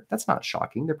together. That's not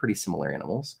shocking. They're pretty similar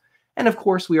animals. And of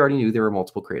course, we already knew there were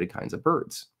multiple created kinds of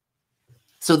birds.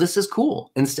 So this is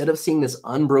cool. Instead of seeing this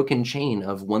unbroken chain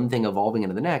of one thing evolving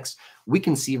into the next, we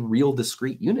can see real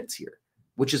discrete units here,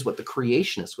 which is what the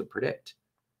creationists would predict.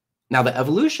 Now, the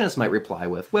evolutionists might reply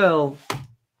with, well,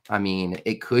 I mean,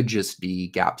 it could just be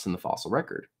gaps in the fossil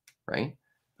record, right?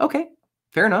 Okay,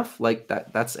 fair enough. Like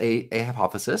that's a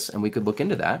hypothesis, and we could look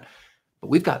into that. But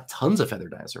we've got tons of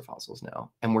feathered dinosaur fossils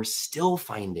now, and we're still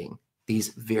finding these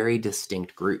very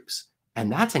distinct groups.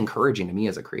 And that's encouraging to me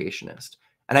as a creationist.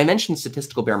 And I mentioned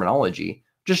statistical baraminology,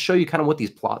 just show you kind of what these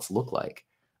plots look like.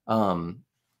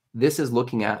 This is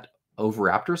looking at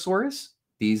Oviraptorosaurus,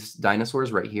 these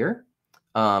dinosaurs right here.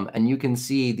 And you can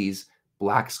see these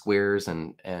black squares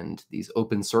and these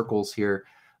open circles here.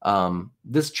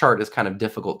 This chart is kind of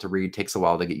difficult to read, takes a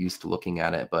while to get used to looking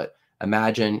at it, but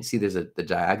imagine, see there's the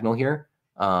diagonal here.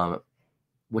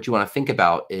 What you want to think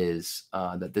about is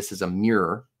that this is a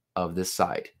mirror of this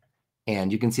side.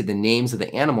 And you can see the names of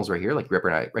the animals right here, like you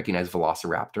recognize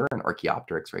Velociraptor and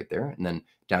Archaeopteryx right there. And then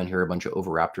down here, a bunch of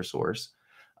Oviraptorosaurs.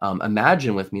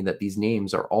 Imagine with me that these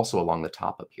names are also along the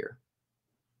top up here.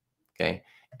 Okay.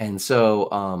 And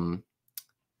so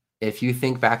if you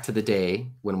think back to the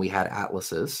day when we had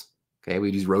atlases, okay,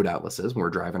 we'd use road atlases when we were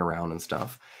driving around and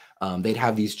stuff. They'd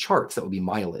have these charts that would be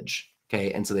mileage.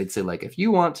 Okay. And so they'd say, like, if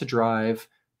you want to drive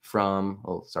from,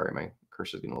 oh, sorry, my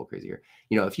cursor's getting a little crazy here.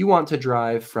 You know, if you want to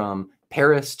drive from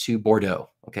Paris to Bordeaux,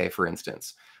 okay, for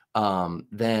instance,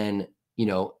 then, you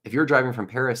know, if you're driving from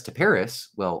Paris to Paris,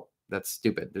 well, that's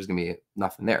stupid. There's going to be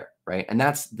nothing there, right? And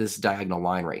that's this diagonal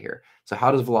line right here. So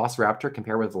how does Velociraptor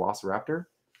compare with Velociraptor?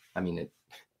 I mean,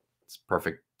 it's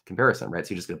perfect comparison, right?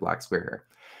 So you just get a black square here.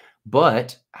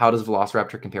 But how does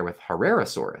Velociraptor compare with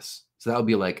Herrerasaurus? So that would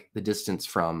be like the distance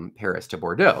from Paris to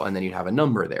Bordeaux, and then you'd have a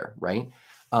number there, right?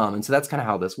 And so that's kind of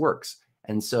how this works.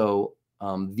 And so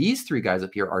these 3 guys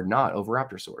up here are not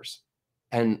Oviraptorosaurs.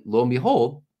 And lo and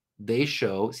behold, they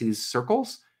show, see these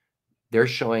circles? They're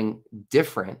showing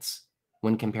difference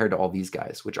when compared to all these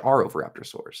guys, which are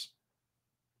Oviraptorosaurs.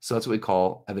 So that's what we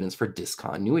call evidence for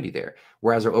discontinuity there.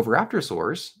 Whereas our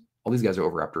Oviraptorosaurs, all these guys are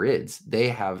Oviraptorids, they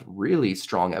have really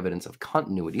strong evidence of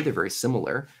continuity. They're very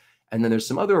similar. And then there's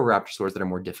some other Oviraptorosaurs that are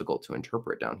more difficult to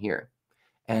interpret down here.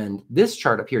 And this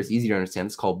chart up here is easy to understand.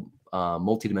 It's called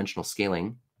multidimensional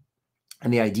scaling.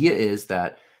 And the idea is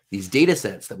that these data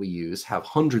sets that we use have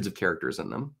hundreds of characters in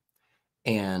them.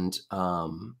 And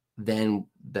then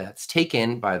that's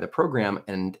taken by the program,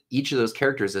 and each of those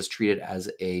characters is treated as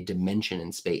a dimension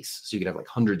in space. So you could have like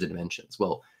hundreds of dimensions.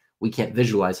 Well, we can't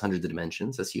visualize hundreds of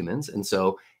dimensions as humans. And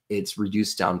so it's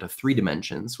reduced down to 3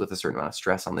 dimensions with a certain amount of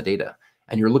stress on the data.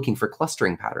 And you're looking for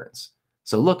clustering patterns.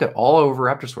 So look at all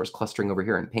Oviraptorosaurs clustering over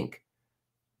here in pink.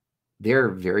 They're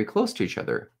very close to each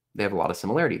other. They have a lot of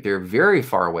similarity. They're very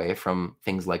far away from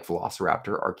things like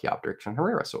Velociraptor, Archaeopteryx, and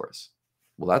Herrerasaurus.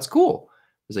 Well, that's cool.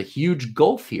 There's a huge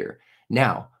gulf here.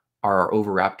 Now, are our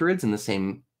Oviraptorids in the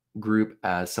same group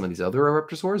as some of these other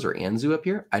Oviraptorosaurs or Anzu up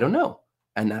here? I don't know.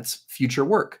 And that's future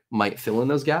work. Might fill in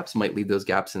those gaps, might leave those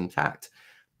gaps intact.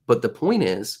 But the point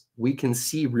is, we can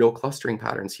see real clustering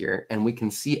patterns here, and we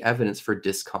can see evidence for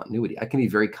discontinuity. I can be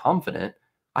very confident,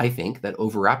 I think, that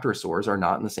oviraptorosaurs are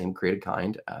not in the same created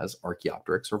kind as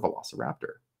Archaeopteryx or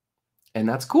Velociraptor. And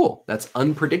that's cool. That's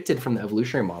unpredicted from the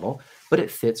evolutionary model, but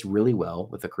it fits really well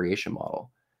with the creation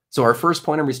model. So our first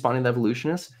point in responding to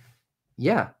evolutionists,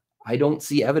 yeah, I don't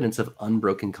see evidence of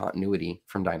unbroken continuity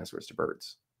from dinosaurs to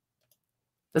birds.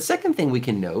 The second thing we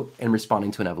can note in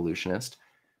responding to an evolutionist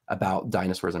about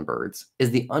dinosaurs and birds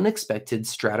is the unexpected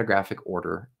stratigraphic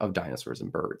order of dinosaurs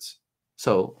and birds.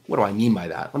 So what do I mean by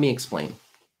that? Let me explain.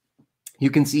 You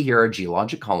can see here our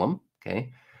geologic column,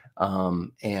 okay?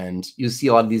 And you see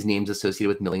a lot of these names associated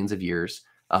with millions of years,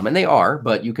 and they are,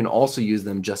 but you can also use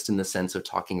them just in the sense of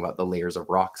talking about the layers of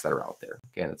rocks that are out there.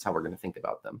 Okay, that's how we're going to think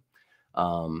about them.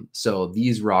 So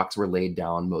these rocks were laid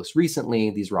down most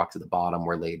recently. These rocks at the bottom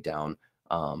were laid down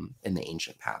in the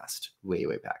ancient past, way,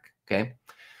 way back. Okay,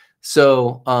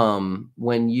 so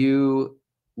when you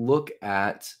look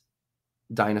at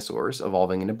dinosaurs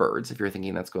evolving into birds, if you're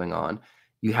thinking that's going on,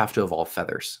 you have to evolve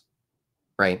feathers,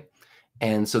 right?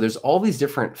 And so there's all these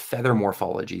different feather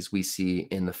morphologies we see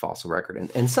in the fossil record.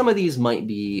 And some of these might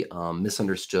be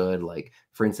misunderstood. Like,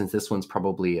 for instance, this one's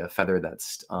probably a feather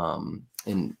that's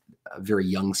in very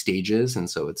young stages. And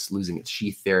so it's losing its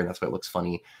sheath there. And that's why it looks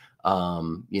funny.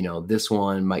 You know, this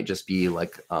one might just be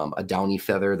like a downy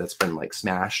feather that's been like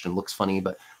smashed and looks funny.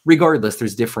 But regardless,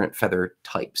 there's different feather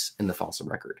types in the fossil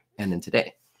record and in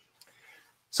today.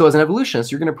 So as an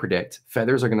evolutionist, you're going to predict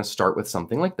feathers are going to start with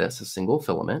something like this, a single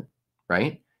filament,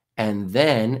 right? And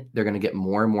then they're going to get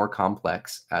more and more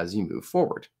complex as you move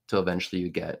forward till eventually you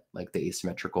get like the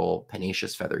asymmetrical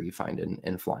pennaceous feather you find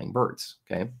in flying birds,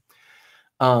 okay?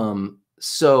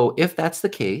 So if that's the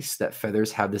case, that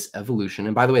feathers have this evolution,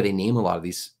 and by the way, they name a lot of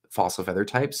these fossil feather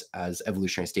types as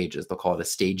evolutionary stages. They'll call it a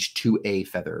stage 2A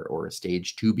feather or a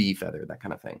stage 2B feather, that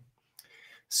kind of thing.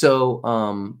 So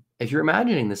if you're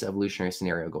imagining this evolutionary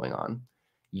scenario going on,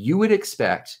 you would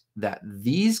expect that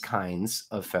these kinds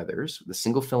of feathers, the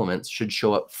single filaments, should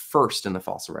show up first in the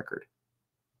fossil record,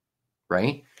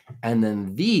 right? And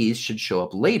then these should show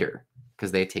up later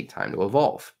because they take time to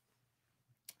evolve.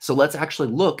 So let's actually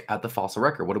look at the fossil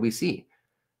record. What do we see?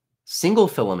 Single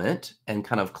filament and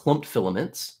kind of clumped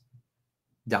filaments,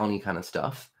 downy kind of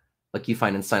stuff, like you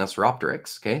find in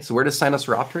Sinosauropteryx, okay? So where does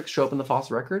Sinosauropteryx show up in the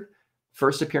fossil record?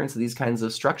 First appearance of these kinds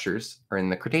of structures are in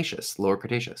the Cretaceous, lower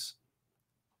Cretaceous.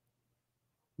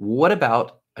 What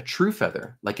about a true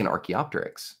feather, like an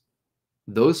Archaeopteryx?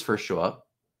 Those first show up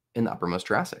in the uppermost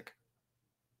Jurassic,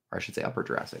 or I should say upper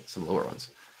Jurassic, some lower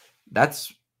ones.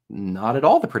 That's not at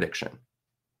all the prediction,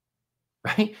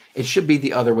 right? It should be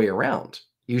the other way around.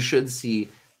 You should see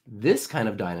this kind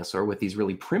of dinosaur with these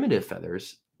really primitive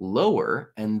feathers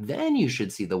lower, and then you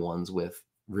should see the ones with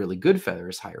really good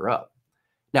feathers higher up.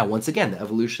 Now, once again, the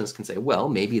evolutionists can say, well,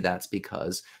 maybe that's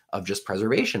because of just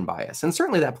preservation bias. And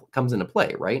certainly that comes into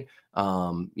play, right?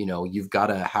 You know, you've got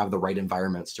to have the right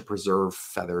environments to preserve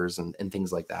feathers and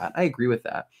things like that. I agree with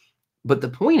that. But the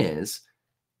point is,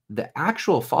 the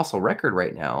actual fossil record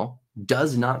right now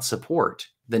does not support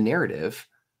the narrative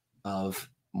of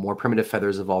more primitive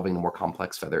feathers evolving to more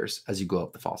complex feathers as you go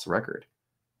up the fossil record.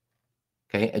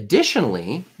 Okay.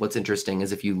 Additionally, what's interesting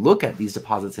is if you look at these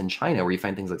deposits in China where you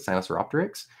find things like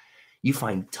Sinosauropteryx, you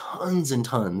find tons and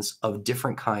tons of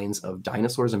different kinds of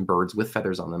dinosaurs and birds with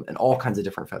feathers on them and all kinds of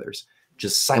different feathers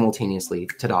just simultaneously,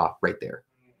 ta-da, right there.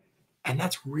 And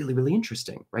that's really, really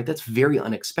interesting, right? That's very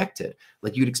unexpected.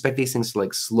 Like you'd expect these things to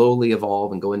like slowly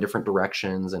evolve and go in different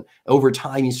directions. And over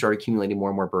time, you start accumulating more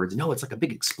and more birds. No, it's like a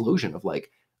big explosion of like,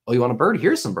 oh, you want a bird?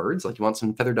 Here's some birds. Like you want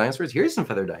some feathered dinosaurs? Here's some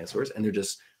feathered dinosaurs. And they're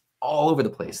just all over the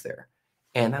place there.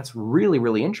 And that's really,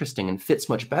 really interesting and fits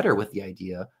much better with the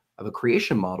idea of a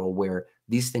creation model where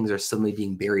these things are suddenly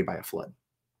being buried by a flood,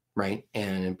 right?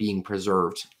 And being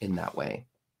preserved in that way.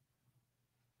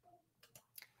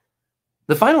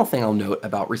 The final thing I'll note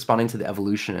about responding to the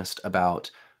evolutionist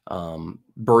about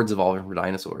birds evolving from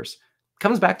dinosaurs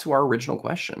comes back to our original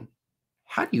question.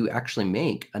 How do you actually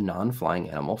make a non-flying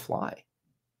animal fly?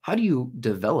 How do you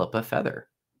develop a feather?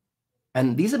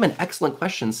 And these have been excellent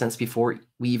questions since before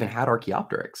we even had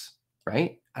Archaeopteryx,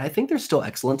 right? And I think they're still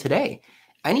excellent today.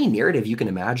 Any narrative you can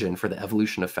imagine for the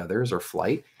evolution of feathers or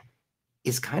flight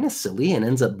is kind of silly and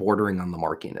ends up bordering on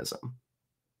Lamarckianism,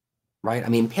 right? I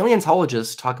mean,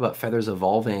 paleontologists talk about feathers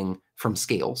evolving from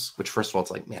scales, which first of all,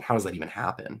 it's like, man, how does that even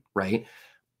happen, right?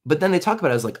 But then they talk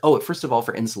about it as like, oh, it first of all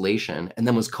for insulation and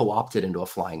then was co-opted into a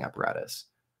flying apparatus.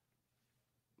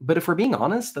 But if we're being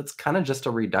honest, that's kind of just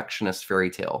a reductionist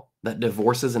fairy tale that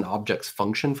divorces an object's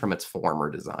function from its form or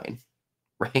design,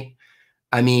 right?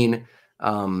 I mean,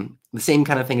 The same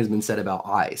kind of thing has been said about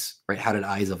eyes, right? How did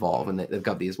eyes evolve? And they've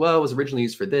got these, well, it was originally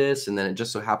used for this, and then it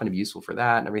just so happened to be useful for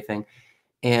that and everything.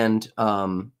 And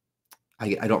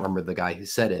I don't remember the guy who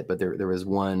said it, but there was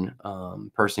one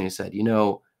person who said, you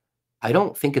know, I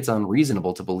don't think it's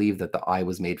unreasonable to believe that the eye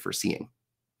was made for seeing.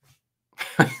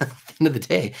 At the end of the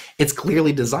day, it's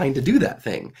clearly designed to do that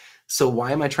thing. So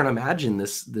why am I trying to imagine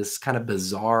this kind of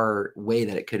bizarre way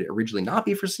that it could originally not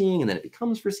be for seeing and then it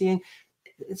becomes for seeing?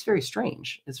 It's very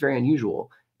strange. It's very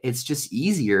unusual. It's just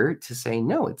easier to say,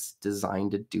 no, it's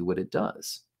designed to do what it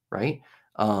does, right?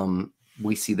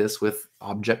 We see this with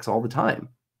objects all the time.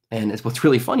 And what's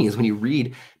really funny is when you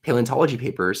read paleontology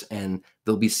papers and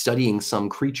they'll be studying some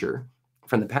creature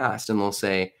from the past and they'll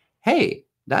say, hey,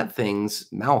 that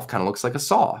thing's mouth kind of looks like a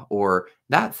saw, or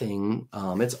that thing,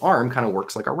 its arm kind of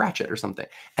works like a ratchet or something.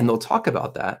 And they'll talk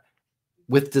about that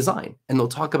with design, and they'll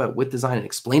talk about it with design and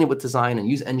explain it with design and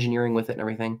use engineering with it and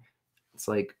everything. It's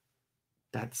like,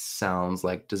 that sounds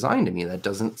like design to me. That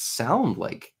doesn't sound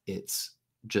like it's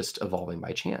just evolving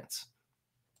by chance.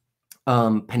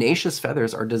 Pennaceous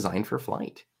feathers are designed for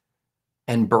flight.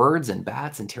 And birds and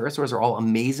bats and pterosaurs are all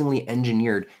amazingly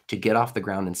engineered to get off the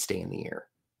ground and stay in the air.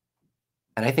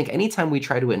 And I think anytime we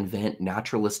try to invent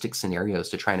naturalistic scenarios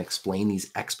to try and explain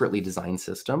these expertly designed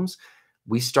systems,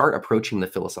 we start approaching the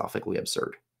philosophically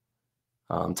absurd.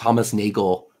 Thomas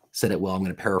Nagel said it well. I'm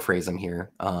going to paraphrase him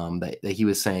here, that he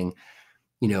was saying,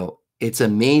 you know, it's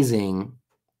amazing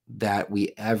that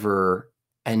we ever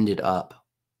ended up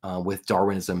with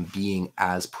Darwinism being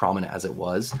as prominent as it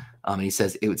was. And he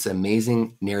says it's an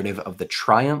amazing narrative of the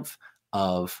triumph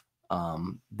of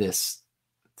this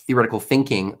theoretical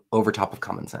thinking over top of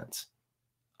common sense.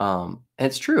 And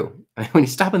it's true. I mean, when you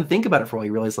stop and think about it for a while,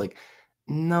 you realize, like,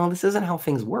 no, this isn't how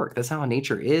things work. That's not how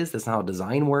nature is. That's not how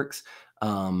design works.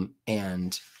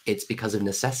 And it's because of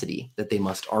necessity that they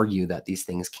must argue that these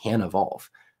things can evolve,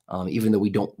 even though we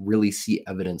don't really see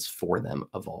evidence for them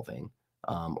evolving,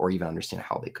 or even understand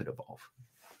how they could evolve.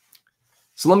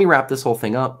 So let me wrap this whole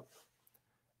thing up.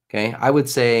 Okay, I would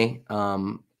say, if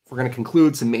we're going to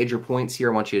conclude some major points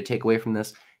here, I want you to take away from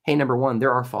this. Hey, number one,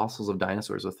 there are fossils of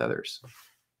dinosaurs with feathers.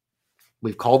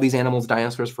 We've called these animals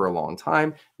dinosaurs for a long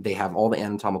time. They have all the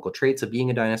anatomical traits of being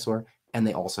a dinosaur, and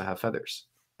they also have feathers.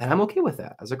 And I'm okay with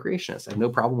that as a creationist. I have no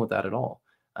problem with that at all.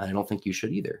 And I don't think you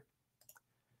should either.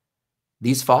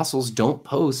 These fossils don't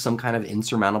pose some kind of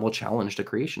insurmountable challenge to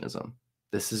creationism.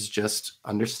 This is just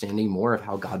understanding more of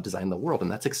how God designed the world,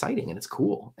 and that's exciting and it's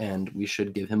cool, and we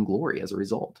should give him glory as a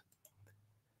result.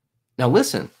 Now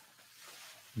listen,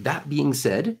 that being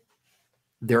said,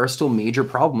 there are still major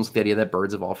problems with the idea that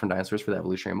birds evolved from dinosaurs for the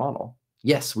evolutionary model.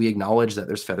 Yes, we acknowledge that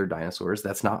there's feathered dinosaurs.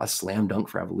 That's not a slam dunk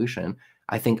for evolution.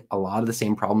 I think a lot of the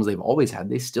same problems they've always had,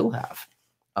 they still have.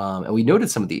 And we noted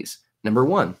some of these. Number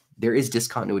one, there is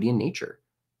discontinuity in nature.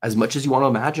 As much as you want to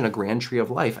imagine a grand tree of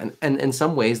life, and in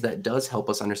some ways that does help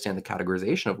us understand the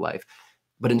categorization of life,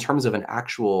 but in terms of an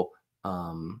actual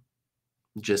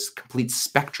just complete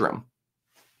spectrum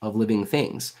of living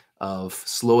things, of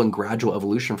slow and gradual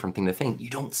evolution from thing to thing, you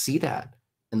don't see that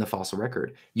in the fossil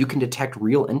record. You can detect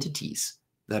real entities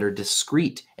that are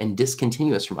discrete and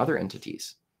discontinuous from other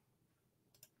entities.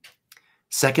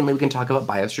 Secondly, we can talk about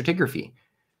biostratigraphy.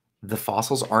 The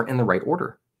fossils aren't in the right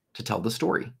order to tell the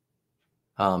story.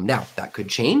 Now, that could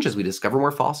change as we discover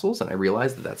more fossils, and I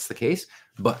realize that that's the case.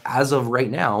 But as of right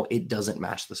now, it doesn't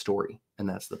match the story. And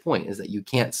that's the point, is that you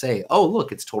can't say, oh,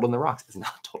 look, it's told in the rocks. It's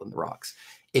not told in the rocks.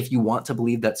 If you want to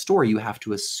believe that story, you have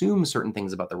to assume certain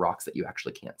things about the rocks that you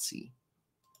actually can't see.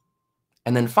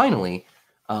 And then finally,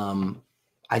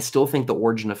 I still think the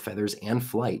origin of feathers and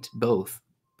flight both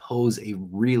pose a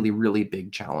really, really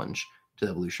big challenge to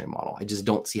the evolutionary model. I just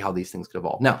don't see how these things could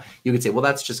evolve. Now, you could say, well,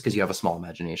 that's just because you have a small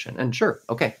imagination. And sure,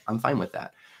 okay, I'm fine with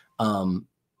that.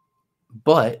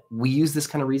 But we use this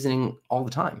kind of reasoning all the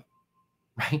time,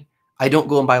 right? I don't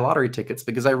go and buy lottery tickets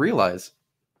because I realize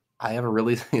I have a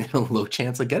really low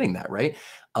chance of getting that, right?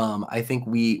 I think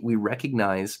we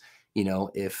recognize,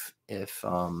 if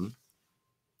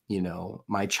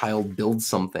my child builds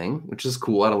something, which is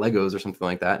cool, out of Legos or something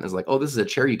like that, and is like, oh, this is a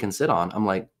chair you can sit on. I'm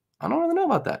like, I don't really know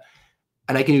about that.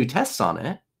 And I can do tests on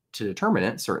it to determine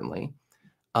it, certainly.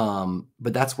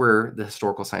 But that's where the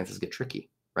historical sciences get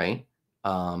tricky, right?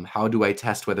 How do I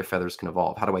test whether feathers can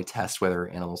evolve? How do I test whether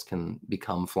animals can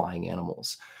become flying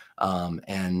animals?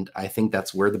 And I think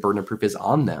that's where the burden of proof is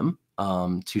on them,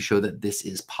 to show that this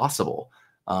is possible,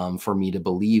 for me to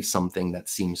believe something that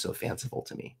seems so fanciful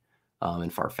to me,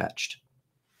 and far-fetched.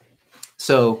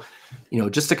 So,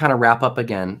 just to kind of wrap up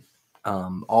again,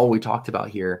 all we talked about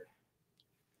here,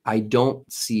 I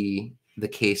don't see the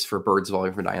case for birds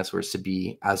evolving from dinosaurs to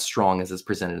be as strong as is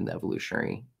presented in the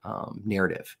evolutionary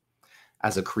narrative.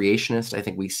 As a creationist, I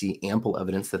think we see ample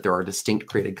evidence that there are distinct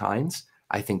created kinds.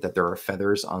 I think that there are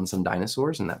feathers on some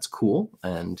dinosaurs, and that's cool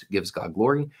and gives God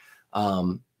glory.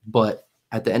 But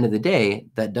at the end of the day,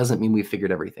 that doesn't mean we've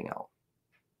figured everything out.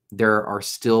 There are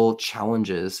still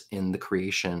challenges in the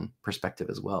creation perspective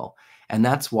as well. And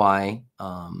that's why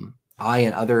I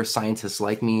and other scientists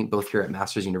like me, both here at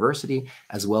Masters University,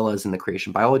 as well as in the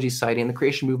Creation Biology Society and the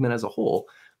creation movement as a whole,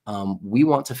 we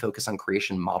want to focus on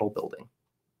creation model building.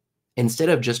 Instead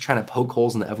of just trying to poke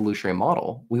holes in the evolutionary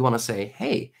model, we want to say,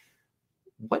 hey,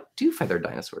 what do feathered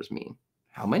dinosaurs mean?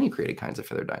 How many created kinds of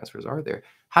feathered dinosaurs are there?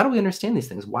 How do we understand these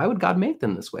things? Why would God make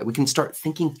them this way? We can start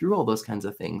thinking through all those kinds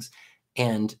of things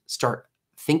and start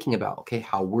thinking about, okay,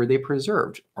 how were they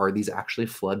preserved? Are these actually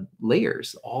flood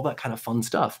layers? All that kind of fun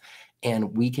stuff.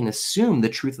 And we can assume the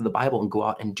truth of the Bible and go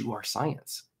out and do our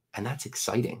science. And that's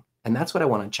exciting. And that's what I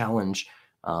want to challenge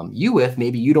you with.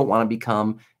 Maybe you don't want to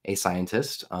become a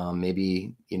scientist.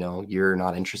 Maybe, you're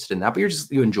not interested in that,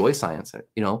 but you enjoy science,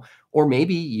 or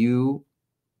maybe you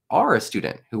are a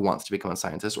student who wants to become a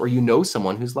scientist, or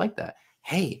someone who's like that.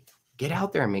 Hey, get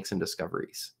out there and make some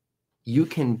discoveries. You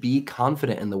can be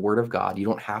confident in the word of God. You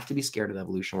don't have to be scared of the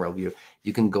evolution worldview.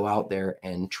 You can go out there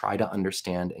and try to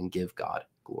understand and give God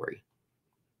glory.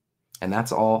 And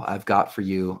that's all I've got for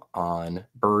you on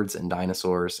birds and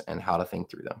dinosaurs and how to think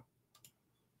through them.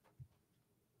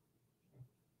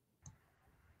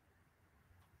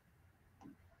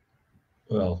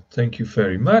 Well, thank you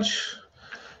very much.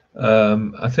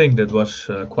 I think that was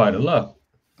quite a lot.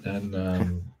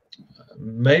 And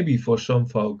maybe for some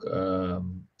folk, a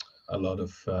lot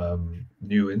of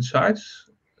new insights,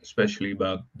 especially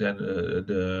about then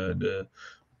the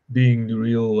being the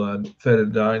real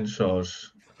feathered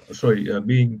dinosaurs. Sorry,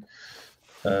 being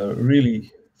really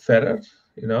feathered.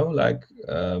 That's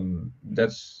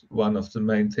one of the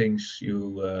main things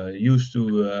you used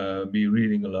to be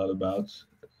reading a lot about.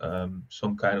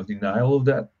 Some kind of denial of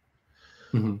that.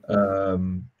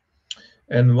 Mm-hmm.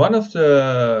 And one of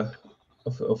the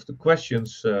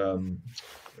questions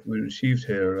we received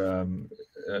here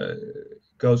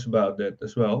goes about that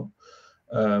as well.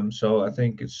 So I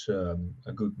think it's a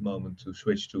good moment to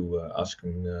switch to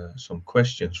asking some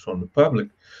questions from the public.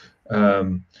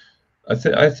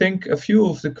 I think a few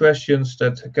of the questions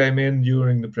that came in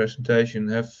during the presentation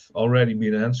have already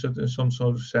been answered in some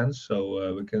sort of sense,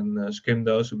 so we can skim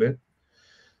those a bit.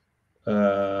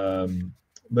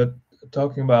 But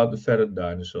talking about the feathered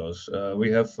dinosaurs,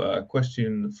 we have a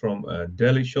question from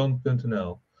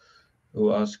delishon.nl,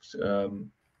 who asks,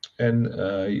 and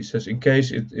he says, in case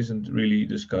it isn't really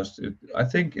discussed, I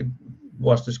think it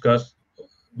was discussed,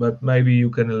 but maybe you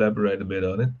can elaborate a bit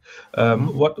on it.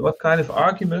 What kind of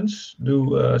arguments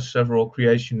do several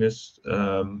creationists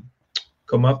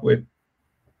come up with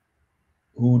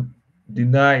who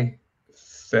deny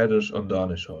feathers on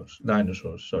dinosaurs?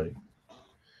 Sorry.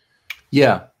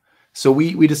 Yeah, so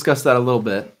we discussed that a little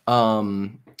bit.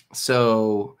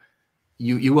 So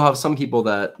you will have some people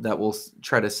that will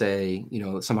try to say,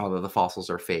 somehow that the fossils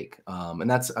are fake, and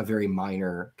that's a very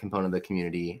minor component of the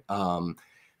community.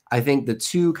 I think the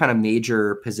two kind of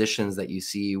major positions that you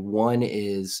see, one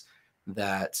is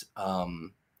that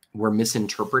we're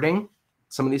misinterpreting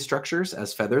some of these structures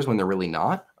as feathers when they're really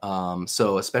not.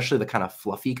 So especially the kind of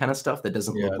fluffy kind of stuff that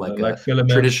doesn't look like a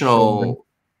traditional.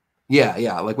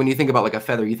 Yeah. Like when you think about like a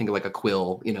feather, you think of like a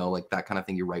quill, like that kind of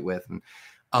thing you write with, and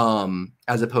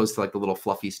as opposed to like the little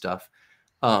fluffy stuff.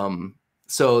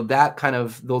 So that kind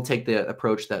of, they'll take the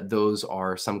approach that those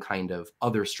are some kind of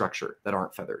other structure that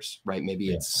aren't feathers, right? Maybe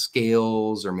it's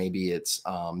scales, or maybe it's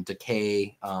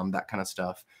decay, that kind of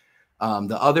stuff.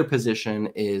 The other position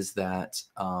is that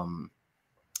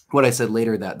what I said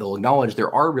later, that they'll acknowledge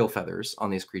there are real feathers on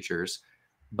these creatures,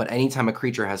 but anytime a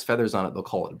creature has feathers on it, they'll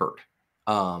call it a bird.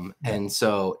 And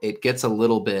so it gets a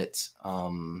little bit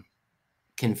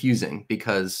confusing,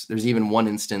 because there's even one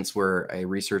instance where a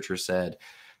researcher said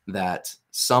that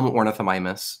some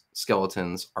ornithomimus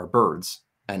skeletons are birds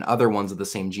and other ones of the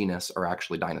same genus are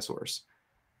actually dinosaurs.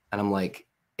 And I'm like,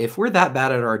 if we're that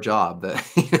bad at our job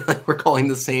that we're calling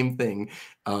the same thing,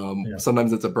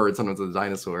 sometimes it's a bird, sometimes it's a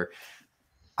dinosaur,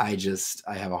 I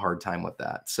have a hard time with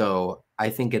that. So I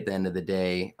think at the end of the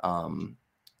day,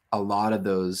 a lot of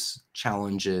those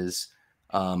challenges,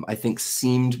 I think,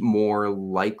 seemed more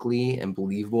likely and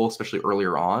believable, especially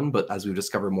earlier on. But as we've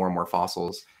discovered more and more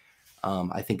fossils,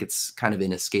 I think it's kind of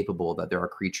inescapable that there are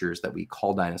creatures that we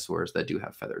call dinosaurs that do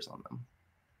have feathers on them.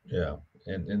 Yeah,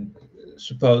 and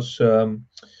suppose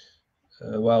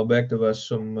a while back there was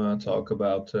some talk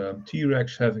about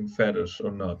T-Rex having feathers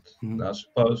or not. Now,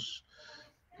 suppose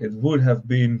it would have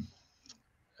been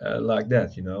like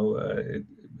that, you know.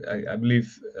 I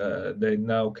believe they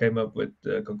now came up with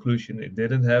the conclusion it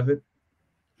didn't have it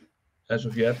as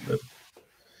of yet, but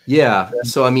Yeah.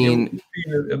 So I it mean, would be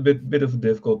in a bit of a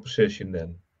difficult position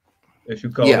then, if you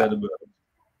call yeah. that a bird.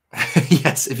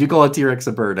 Yes, if you call a T-Rex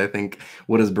a bird, I think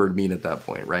what does bird mean at that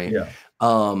point, right? Yeah.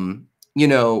 You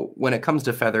know, when it comes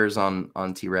to feathers on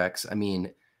T-Rex, I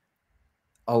mean,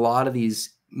 a lot of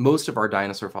these, most of our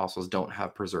dinosaur fossils don't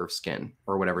have preserved skin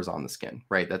or whatever's on the skin,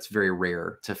 right? That's very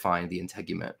rare to find the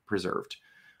integument preserved.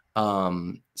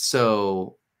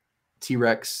 So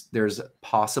T-Rex, there's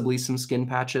possibly some skin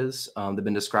patches that have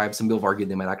been described. Some people have argued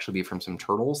they might actually be from some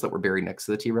turtles that were buried next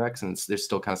to the T-Rex, and there's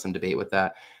still kind of some debate with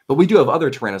that. But we do have other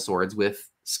tyrannosaurids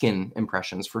with skin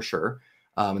impressions for sure,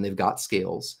 and they've got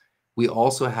scales. We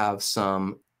also have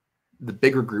the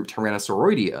bigger group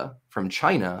Tyrannosauroidea from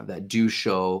China that do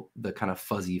show the kind of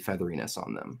fuzzy featheriness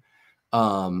on them.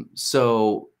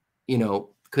 So, you know,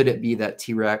 could it be that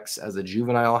T-Rex as a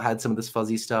juvenile had some of this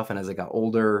fuzzy stuff, and as it got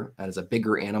older, as a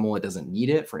bigger animal, it doesn't need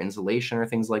it for insulation or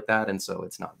things like that, and so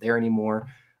it's not there anymore?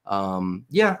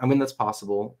 Yeah, I mean, that's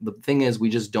possible. The thing is, we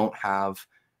just don't have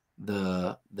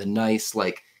the nice,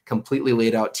 like, completely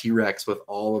laid out T-Rex with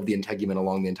all of the integument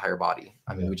along the entire body.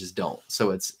 I mean, we just don't.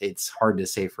 So it's hard to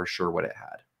say for sure what it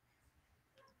had.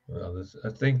 Well, I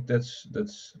think that's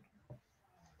as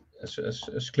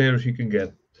clear as you can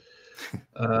get.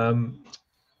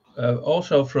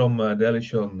 Also from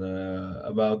Delishon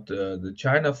about the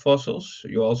China fossils,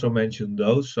 you also mentioned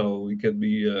those, so we could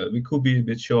be a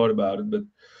bit short about it. But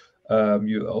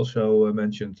you also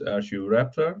mentioned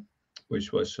Archaeoraptor,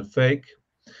 which was a fake.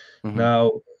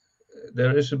 Now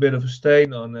there is a bit of a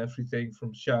stain on everything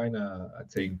from China, I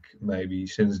think, maybe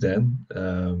since then.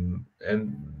 And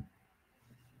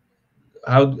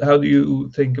how do you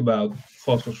think about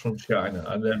fossils from China?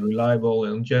 Are they reliable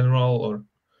in general, or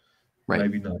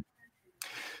maybe not?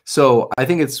 So I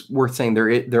think it's worth saying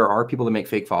there are people that make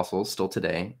fake fossils still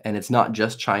today, and it's not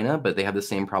just China, but they have the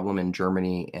same problem in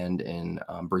Germany and in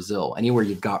Brazil. Anywhere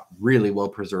you've got really well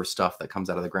preserved stuff that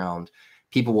comes out of the ground,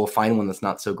 people will find one that's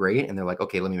not so great, and they're like,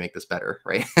 okay, let me make this better,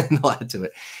 right? And they'll add to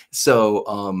it. So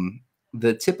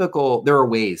there are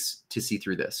ways to see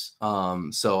through this.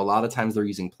 So a lot of times they're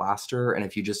using plaster, and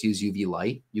if you just use UV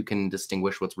light, you can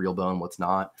distinguish what's real bone, what's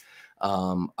not.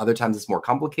 Other times it's more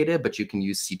complicated, but you can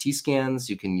use CT scans.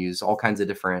 You can use all kinds of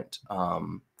different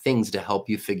things to help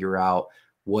you figure out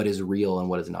what is real and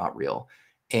what is not real.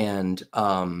 And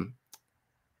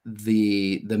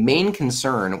the main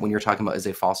concern when you're talking about is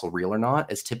a fossil real or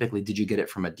not is typically, did you get it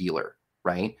from a dealer,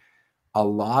 right? A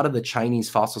lot of the Chinese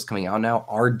fossils coming out now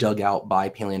are dug out by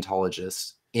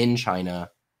paleontologists in China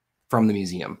from the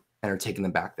museum and are taking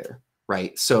them back there,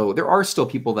 right? So there are still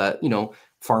people that, you know,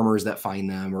 farmers that find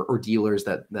them, or dealers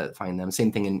that find them.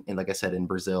 Same thing in, like I said, in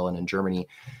Brazil and in Germany.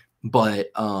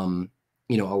 But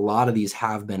you know, a lot of these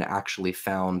have been actually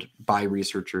found by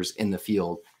researchers in the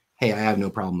field. Hey, I have no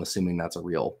problem assuming that's a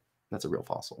real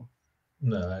fossil.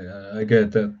 No, I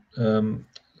get that. And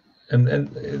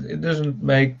it doesn't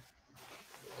make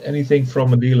anything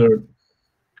from a dealer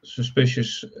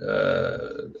suspicious,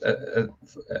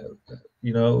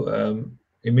 you know,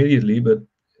 immediately, but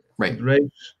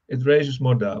it raises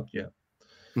more doubt. Yeah.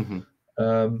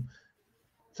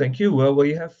 Thank you. Well,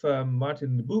 we have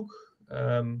Martin in the book,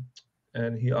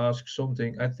 and he asks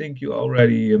something I think you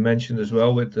already mentioned as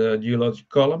well with the geological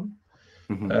column.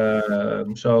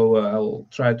 So I'll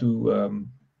try to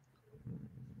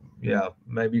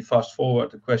maybe fast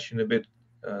forward the question a bit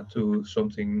to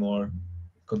something more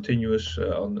continuous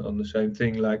on the same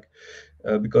thing, like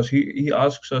because he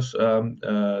asks us, do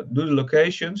the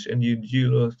locations in the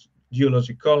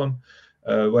geological column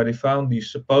where they found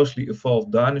these supposedly evolved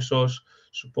dinosaurs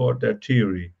support their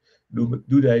theory? Do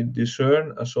they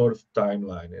discern a sort of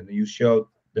timeline? And you showed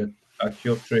that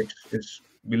Archaeopteryx is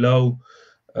below.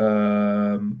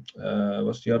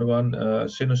 What's the other one?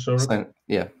 Sinosauropteryx.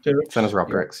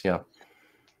 Sinosauropteryx. Yeah.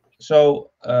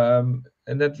 So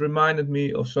and that reminded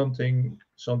me of something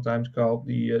sometimes called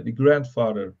the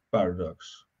grandfather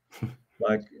paradox.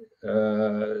 Like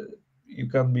you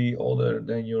can't be older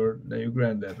than your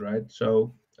granddad, right?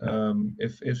 So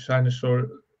if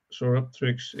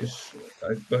Sinosauropteryx is,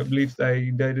 I believe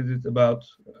they dated it about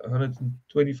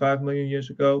 125 million years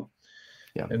ago,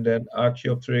 and then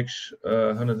Archaeopteryx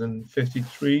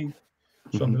 153,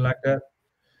 something like that.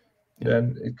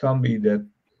 Then it can be that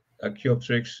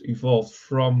Archaeopteryx evolved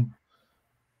from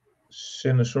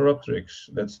Sinosauropteryx.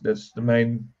 That's the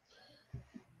main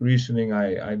reasoning,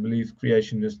 I believe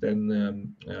creationists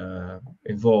then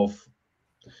involve.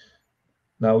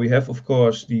 Now we have, of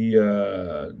course,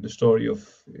 the story of,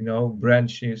 you know,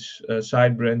 branches,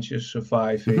 side branches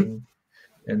surviving,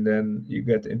 and then you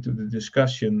get into the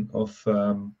discussion of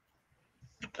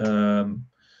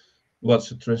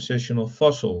what's a transitional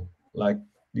fossil. Like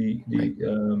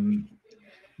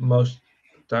most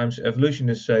times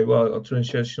evolutionists say, well, a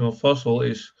transitional fossil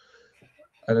is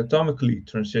anatomically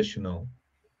transitional,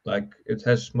 like it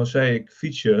has mosaic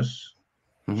features,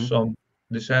 some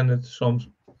descended, some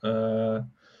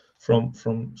from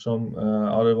some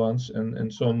other ones,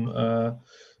 and some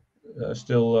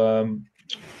still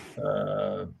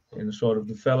in a sort of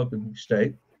developing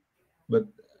state, but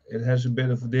it has a bit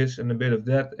of this and a bit of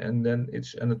that, and then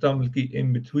it's anatomically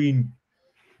in between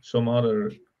some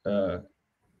other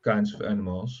kinds of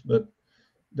animals, but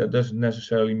that doesn't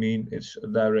necessarily mean it's a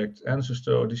direct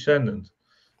ancestor or descendant.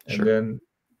 And then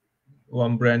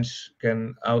one branch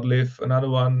can outlive another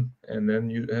one, and then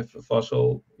you have a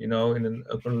fossil, you know, in an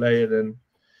upper layer. Then,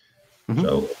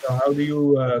 so how do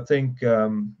you think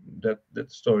that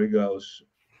story goes?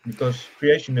 Because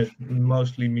creationists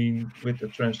mostly mean with a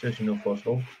transitional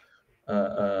fossil,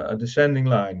 a descending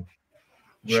line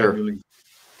gradually.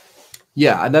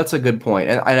 Yeah, and that's a good point.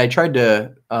 And I tried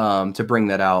to bring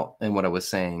that out in what I was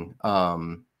saying.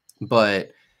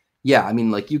 But yeah, I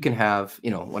mean, like you can have,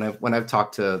 you know, when I've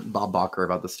talked to Bob Bacher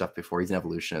about this stuff before, he's an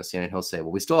evolutionist, and he'll say,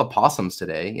 well, we still have possums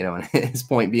today, you know, and his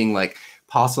point being like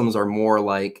possums are more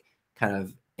like kind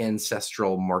of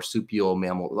ancestral marsupial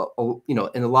mammal, you know,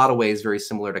 in a lot of ways, very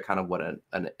similar to kind of what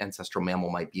an ancestral mammal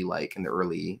might be like in the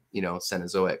early, you know,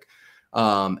 Cenozoic.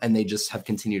 And they just have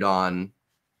continued on,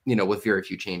 you know, with very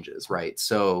few changes, right?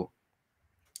 So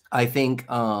I think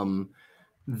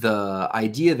the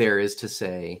idea there is to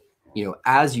say, you know,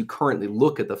 as you currently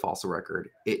look at the fossil record,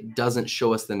 it doesn't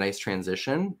show us the nice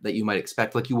transition that you might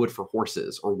expect, like you would for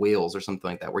horses or whales or something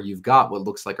like that, where you've got what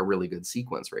looks like a really good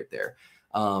sequence right there.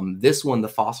 This one, the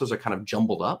fossils are kind of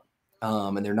jumbled up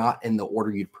and they're not in the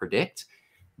order you'd predict.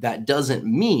 That doesn't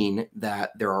mean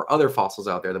that there are other fossils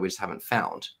out there that we just haven't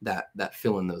found that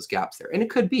fill in those gaps there. And it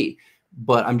could be,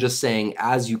 but I'm just saying,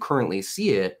 as you currently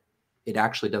see it, it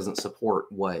actually doesn't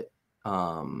support what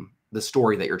the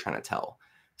story that you're trying to tell.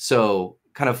 So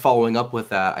kind of following up with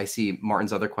that, I see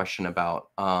Martin's other question about,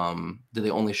 do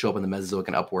they only show up in the Mesozoic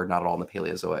and upward, not at all in the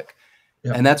Paleozoic?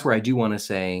 Yeah. And that's where I do want to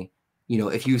say, you know,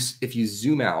 if you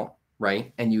zoom out,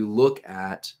 right, and you look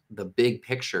at the big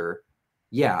picture,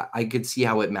 yeah, I could see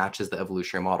how it matches the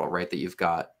evolutionary model, right? That you've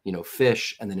got, you know,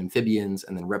 fish and then amphibians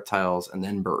and then reptiles and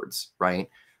then birds, right?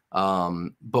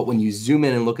 But when you zoom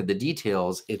in and look at the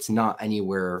details, it's not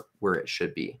anywhere where it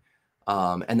should be.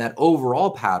 And that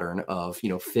overall pattern of, you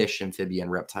know, fish, amphibian,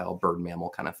 reptile, bird, mammal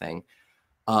kind of thing,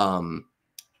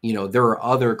 you know, there are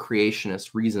other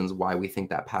creationist reasons why we think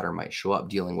that pattern might show up,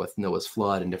 dealing with Noah's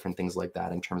flood and different things like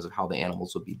that in terms of how the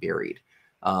animals would be buried.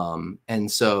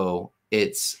 And so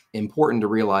it's important to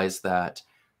realize that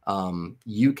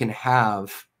you can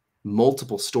have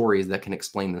multiple stories that can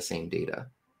explain the same data.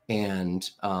 And,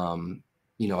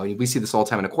 you know, we see this all the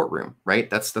time in a courtroom, right?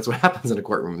 That's what happens in a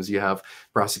courtroom is you have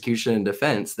prosecution and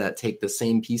defense that take the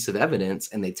same piece of evidence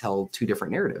and they tell two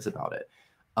different narratives about it.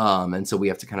 And so we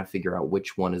have to kind of figure out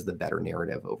which one is the better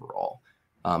narrative overall.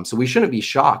 So we shouldn't be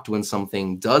shocked when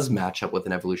something does match up with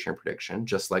an evolutionary prediction,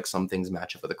 just like some things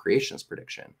match up with a creationist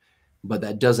prediction. But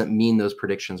that doesn't mean those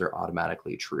predictions are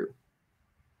automatically true.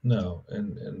 No,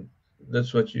 and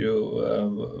that's what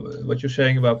you're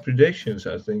saying about predictions.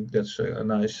 I think that's a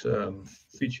nice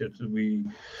feature to be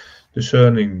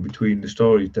discerning between the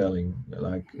storytelling,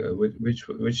 like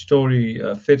which story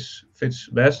fits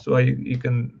best. Well, you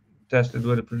can test it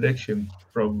with a prediction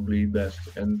probably best,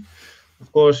 and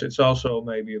of course it's also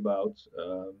maybe about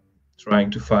trying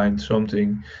to find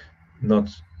something, not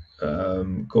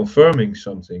confirming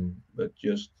something, but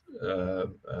just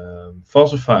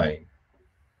falsifying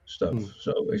stuff.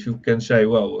 So if you can say,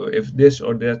 well, if this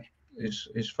or that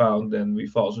is found, then we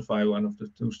falsify one of the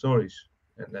two stories,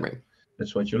 and then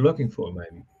that's what you're looking for,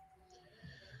 maybe.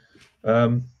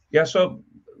 Yeah. So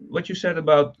what you said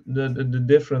about the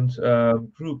different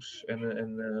groups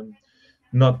and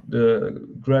not the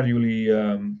gradually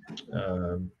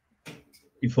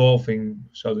evolving,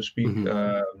 so to speak,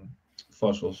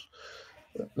 fossils,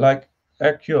 like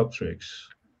Archaeopteryx.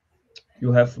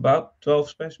 You have about 12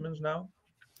 specimens now.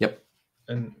 Yep.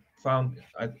 And found,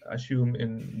 I assume,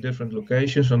 in different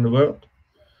locations on the world.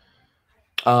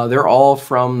 They're all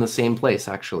from the same place,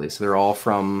 actually. So they're all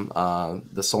from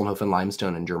the Solnhofen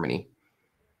limestone in Germany.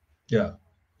 Yeah.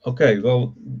 Okay.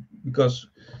 Well, because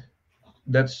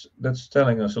that's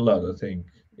telling us a lot, I think.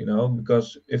 you know,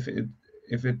 because if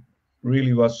it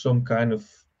really was some kind of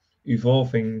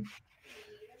evolving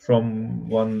from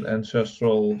one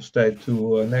ancestral state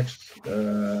to next,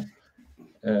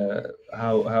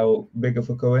 how big of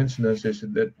a coincidence is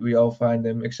it that we all find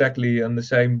them exactly in the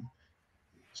same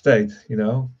state, you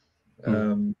know?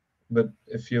 But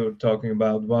if you're talking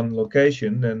about one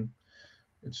location, then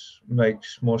it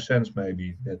makes more sense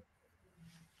maybe that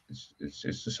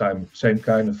it's the same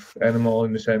kind of animal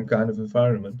in the same kind of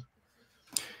environment.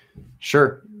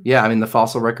 Sure. Yeah. I mean, the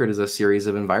fossil record is a series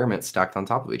of environments stacked on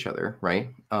top of each other, right?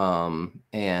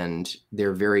 And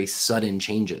they're very sudden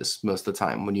changes most of the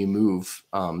time when you move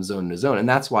zone to zone. And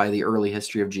that's why the early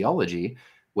history of geology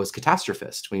was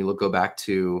catastrophist. When you go back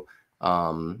to,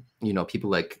 you know, people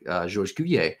like Georges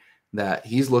Cuvier, that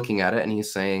he's looking at it and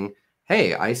he's saying,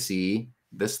 hey, I see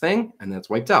this thing and then it's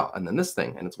wiped out, and then this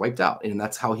thing and it's wiped out. And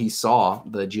that's how he saw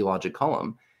the geologic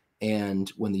column. And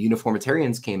when the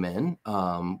uniformitarians came in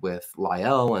with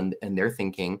Lyell and their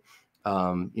thinking,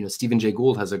 you know, Stephen Jay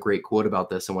Gould has a great quote about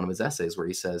this in one of his essays where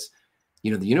he says,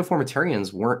 you know, the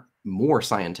uniformitarians weren't more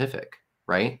scientific,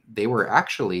 right? They were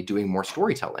actually doing more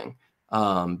storytelling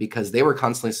because they were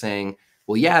constantly saying,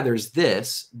 well, yeah, there's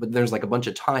this, but there's like a bunch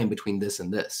of time between this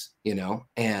and this, you know,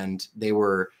 and they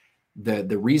were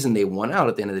the reason they won out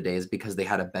at the end of the day is because they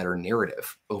had a better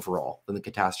narrative overall than the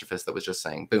catastrophist that was just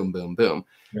saying boom, boom, boom.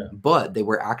 Yeah. But they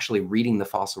were actually reading the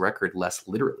fossil record less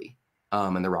literally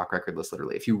and the rock record less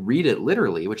literally. If you read it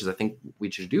literally, which is I think we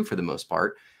should do for the most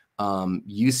part,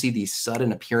 you see these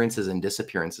sudden appearances and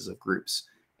disappearances of groups.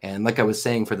 And like I was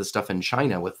saying for the stuff in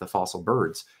China with the fossil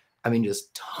birds, I mean,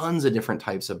 just tons of different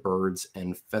types of birds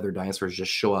and feathered dinosaurs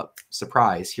just show up,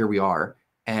 surprise, here we are,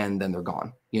 and then they're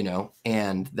gone, you know?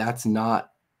 And that's not,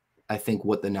 I think,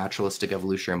 what the naturalistic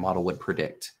evolutionary model would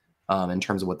predict in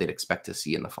terms of what they'd expect to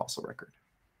see in the fossil record.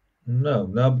 No,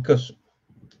 because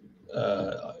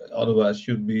otherwise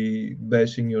you'd be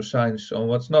basing your science on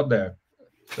what's not there.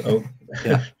 So,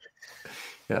 yeah.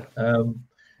 Yeah.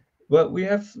 Well, we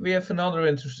have another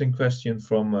interesting question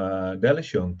from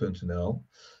delishon.nl.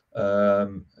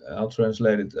 I'll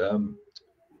translate it.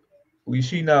 We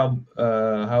see now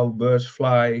how birds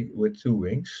fly with 2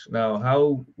 wings. Now,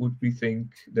 how would we think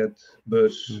that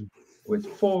birds with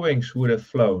 4 wings would have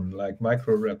flown, like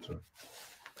Microraptor?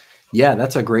 Yeah,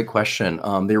 that's a great question.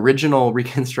 The original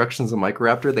reconstructions of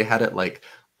Microraptor, they had it like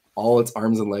all its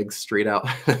arms and legs straight out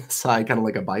the side, kind of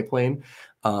like a biplane.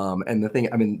 And the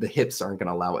thing, I mean, the hips aren't going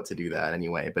to allow it to do that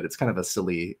anyway, but it's kind of a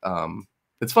silly,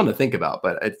 it's fun to think about,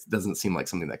 but it doesn't seem like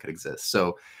something that could exist.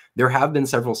 So there have been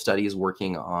several studies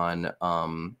working on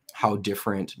how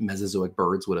different Mesozoic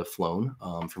birds would have flown,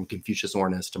 from Confucius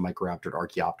ornis to Microraptor to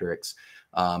Archaeopteryx.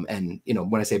 And, you know,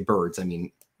 when I say birds, I mean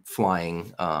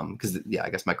flying, because, yeah, I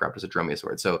guess Microraptor is a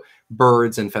dromaeosaur. So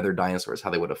birds and feathered dinosaurs, how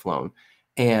they would have flown.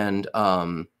 And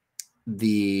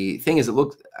the thing is,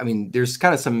 I mean, there's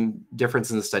kind of some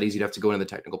difference in the studies. You'd have to go into the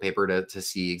technical paper to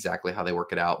see exactly how they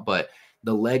work it out. But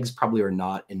the legs probably are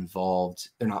not involved.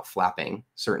 They're not flapping,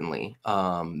 certainly.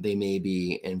 They may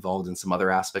be involved in some other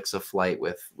aspects of flight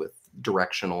with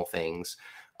directional things.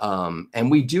 And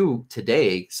we do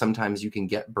today, sometimes you can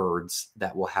get birds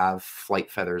that will have flight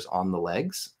feathers on the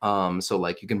legs. So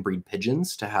like you can breed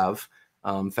pigeons to have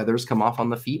feathers come off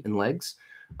on the feet and legs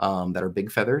that are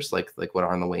big feathers, like what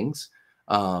are on the wings.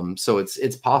 So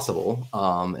it's possible.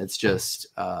 It's just,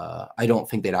 I don't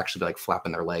think they'd actually be like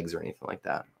flapping their legs or anything like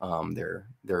that.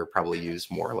 They're probably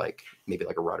used more like maybe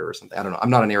like a rudder or something. I don't know. I'm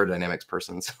not an aerodynamics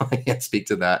person, so I can't speak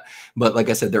to that. But like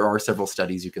I said, there are several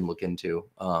studies you can look into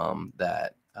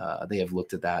that they have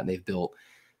looked at that, and they've built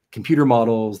computer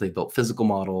models, they've built physical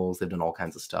models, they've done all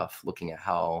kinds of stuff looking at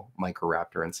how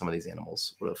Microraptor and some of these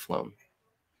animals would have flown.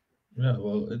 Yeah,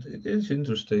 well, it is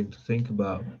interesting to think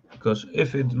about, because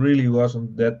if it really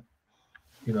wasn't that,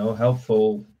 you know,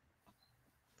 helpful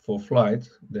for flight,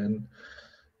 then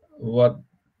what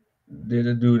did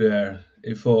it do there?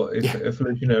 If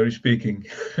evolutionary speaking,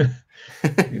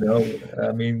 you know,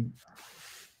 I mean,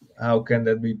 how can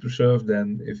that be preserved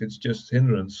then if it's just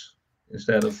hindrance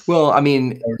instead of? Well, I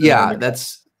mean, yeah,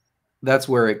 that's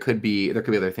where it could be. There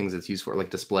could be other things it's used for, like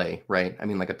display, right? I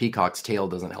mean, like a peacock's tail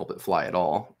doesn't help it fly at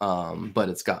all, but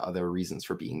it's got other reasons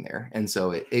for being there. And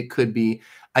so it could be,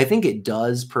 I think it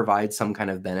does provide some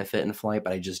kind of benefit in flight,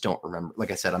 but I just don't remember.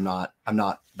 Like I said, I'm not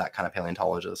that kind of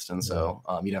paleontologist. And so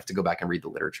you'd have to go back and read the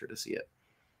literature to see it.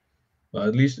 Well,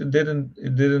 at least it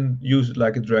didn't use it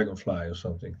like a dragonfly or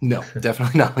something. No,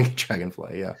 definitely not like a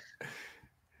dragonfly. Yeah.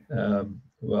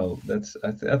 Well,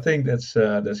 I think that's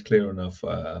clear enough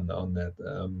on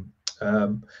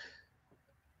that.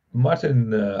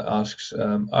 Martin asks,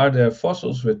 are there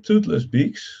fossils with toothless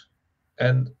beaks?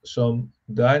 and some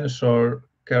dinosaur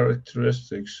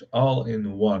characteristics all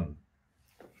in one.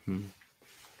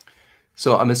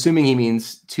 So I'm assuming he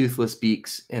means toothless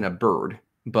beaks in a bird,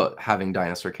 but having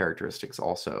dinosaur characteristics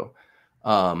also.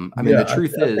 I mean, the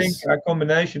truth I think is a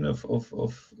combination of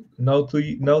no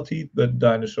teeth, but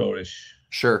dinosaurish.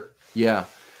 Sure. Yeah.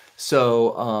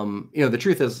 So, you know, the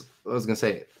truth is, I was going to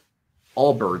say,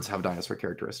 all birds have dinosaur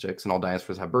characteristics, and all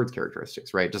dinosaurs have birds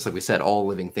characteristics, right? Just like we said, all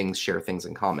living things share things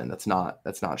in common. That's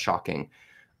not shocking.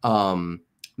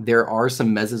 There are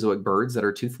some Mesozoic birds that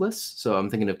are toothless. So I'm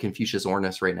thinking of Confucius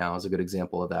ornis right now as a good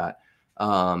example of that.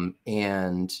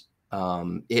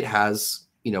 It has,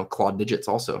 you know, clawed digits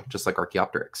also, just like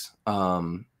Archaeopteryx.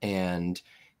 And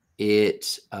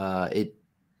it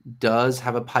does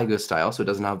have a pygostyle, so it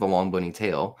doesn't have the long bony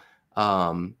tail.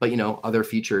 But, you know, other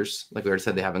features, like we already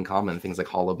said, they have in common, things like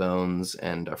hollow bones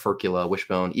and a furcula,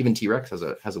 wishbone. Even T-Rex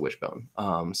has a wishbone.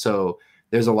 So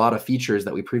there's a lot of features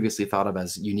that we previously thought of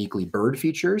as uniquely bird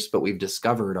features, but we've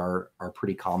discovered are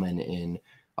pretty common in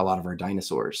a lot of our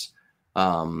dinosaurs.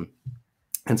 And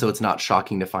so it's not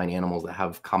shocking to find animals that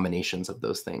have combinations of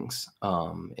those things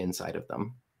inside of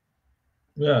them.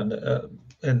 Yeah,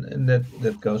 and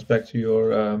that goes back to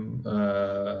your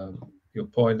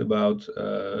point about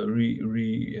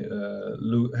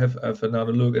have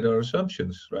another look at our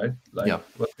assumptions, right? Like, Yeah.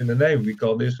 what's in the name? We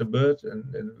call this a bird,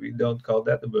 and we don't call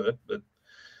that a bird. But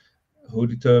who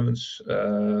determines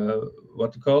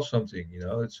what to call something? You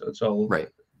know, it's all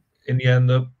Right. in the end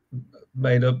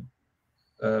made up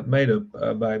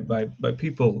by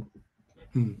people.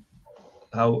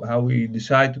 How we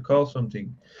decide to call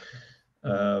something.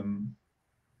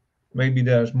 Maybe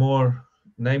there's more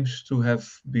names to have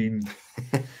been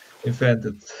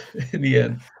invented in the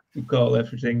end to call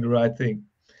everything the right thing.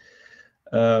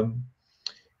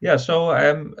 Yeah, so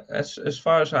as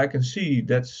far as I can see,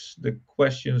 that's the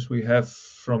questions we have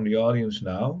from the audience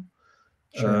now.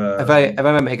 Sure. If I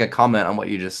might make a comment on what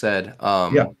you just said,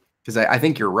 Yeah, because I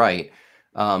think you're right.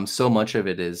 So much of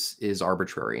it is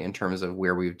arbitrary in terms of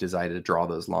where we've decided to draw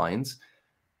those lines.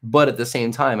 But at the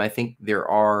same time, I think there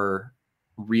are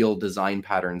real design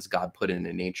patterns God put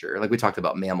into nature. Like we talked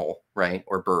about mammal, right?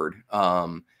 Or bird.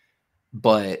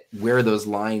 But where those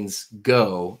lines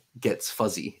go gets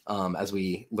fuzzy as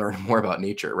we learn more about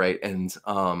nature, right? And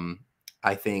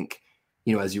I think,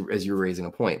 you know, as you were raising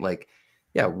a point, like,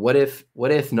 yeah, what if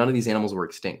none of these animals were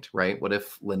extinct, right? What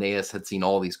if Linnaeus had seen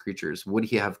all these creatures? Would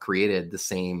he have created the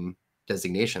same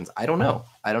designations? I don't know.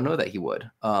 I don't know that he would.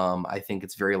 I think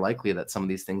it's very likely that some of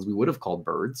these things we would have called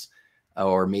birds,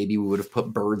 or maybe we would have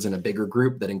put birds in a bigger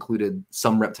group that included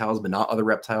some reptiles, but not other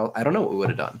reptiles. I don't know what we would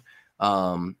have done.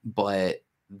 But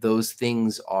those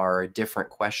things are a different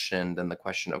question than the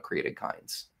question of created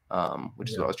kinds,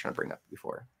 which is what I was trying to bring up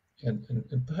before. And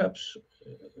perhaps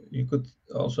you could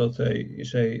also say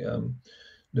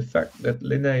the fact that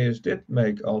Linnaeus did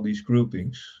make all these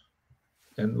groupings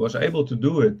and was able to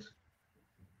do it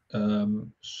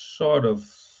sort of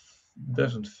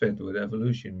doesn't fit with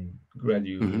evolution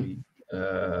gradually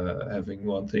having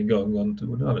one thing going on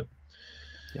to another.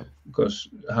 Yep. Because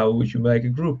how would you make a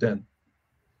group then?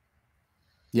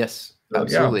 Yes, So,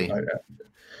 absolutely.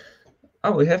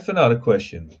 Yeah, we have another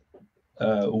question.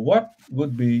 What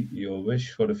would be your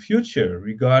wish for the future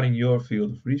regarding your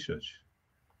field of research?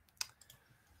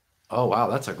 Oh, wow,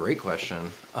 that's a great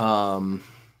question. I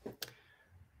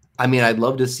mean, I'd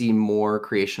love to see more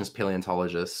creationist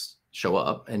paleontologists show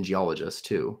up, and geologists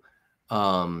too.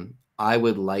 I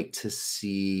would like to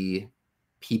see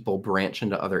people branch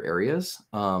into other areas.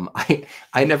 I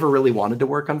never really wanted to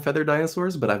work on feathered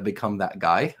dinosaurs, but I've become that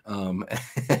guy.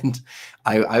 And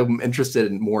I'm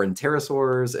interested more in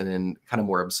pterosaurs and in kind of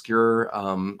more obscure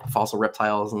fossil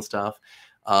reptiles and stuff.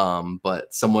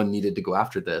 But someone needed to go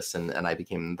after this, and I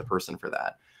became the person for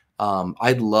that.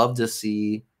 I'd love to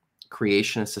see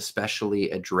creationists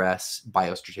especially address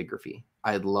biostratigraphy.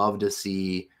 I'd love to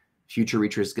see future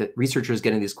researchers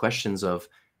getting these questions of,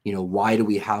 you know, why do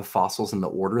we have fossils in the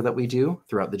order that we do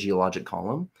throughout the geologic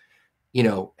column? You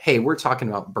know, hey, we're talking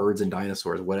about birds and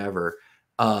dinosaurs, whatever.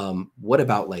 What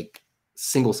about like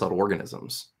single-celled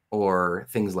organisms or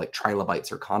things like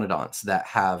trilobites or conodonts that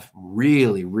have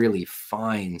really, really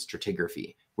fine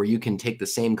stratigraphy, where you can take the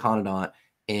same conodont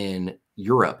in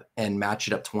Europe and match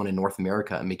it up to one in North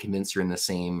America and be convinced you're in the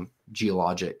same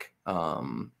geologic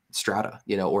strata,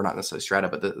 you know, or not necessarily strata,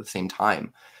 but the same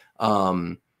time.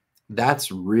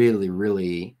 That's really,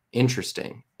 really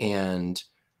interesting. And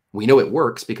we know it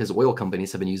works because oil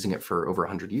companies have been using it for over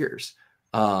 100 years.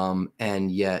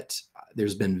 And yet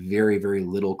there's been very, very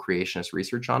little creationist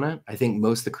research on it. I think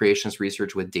most of the creationist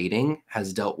research with dating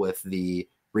has dealt with the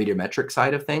radiometric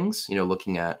side of things,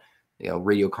 looking at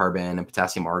radiocarbon and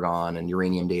potassium argon and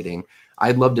uranium dating.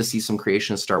 I'd love to see some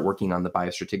creationists start working on the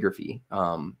biostratigraphy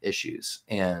issues.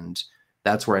 And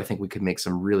that's where I think we could make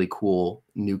some really cool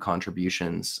new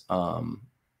contributions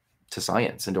to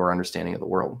science and to our understanding of the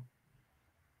world.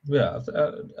 Yeah,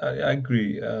 I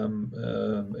agree.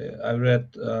 I read,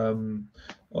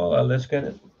 well, let's get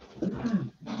it.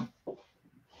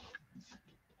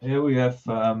 Here we have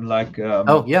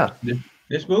oh yeah,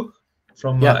 this book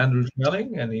from Andrew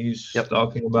Snelling, and he's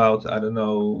talking about, I don't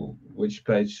know which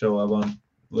page, so I won't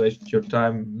waste your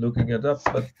time looking it up,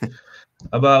 but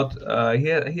about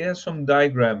he has some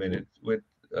diagram in it with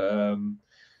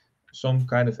some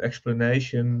kind of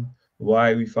explanation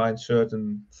why we find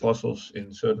certain fossils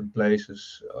in certain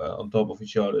places on top of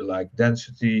each other, like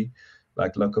density,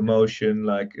 like locomotion,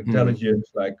 like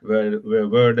intelligence, like where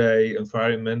were they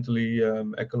environmentally,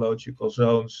 ecological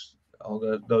zones, all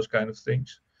those kind of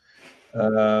things.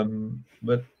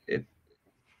 But it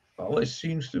always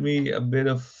seems to me a bit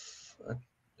of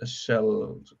a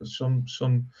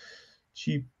some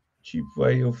cheap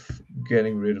way of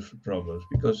getting rid of the problems,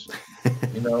 because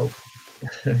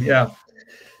yeah,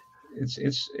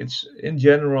 it's in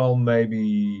general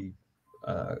maybe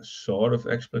a sort of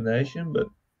explanation, but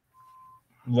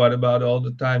what about all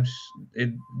the times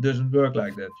it doesn't work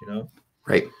like that,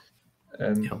 Right.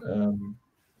 And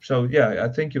so yeah, I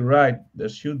think you're right. There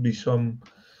should be some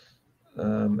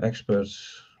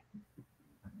experts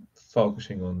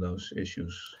focusing on those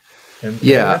issues, and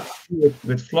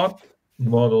with flood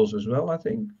models as well, I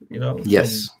think,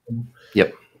 yes,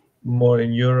 yep, more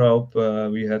in Europe.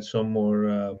 We had some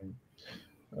more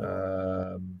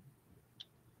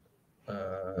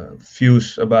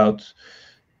views about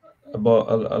a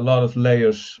lot of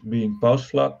layers being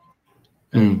post-flood,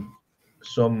 and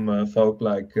some folk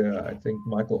like I think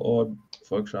Michael Ord,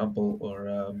 for example,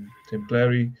 or Tim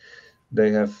Clary,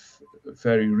 they have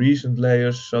very recent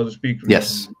layers, so to speak,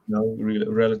 recent,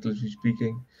 relatively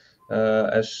speaking,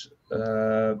 as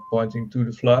pointing to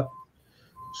the flood.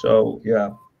 So yeah,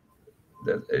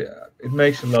 that it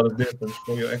makes a lot of difference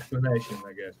for your explanation,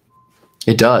 I guess.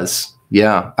 It does.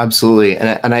 Yeah, absolutely.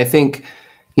 And I think,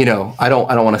 I don't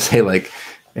want to say like,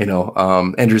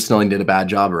 Andrew Snelling did a bad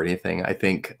job or anything. I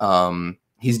think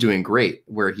he's doing great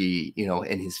where he,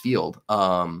 in his field.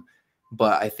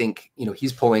 But I think,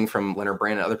 he's pulling from Leonard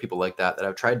Brand and other people like that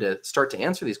have tried to start to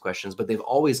answer these questions, but they've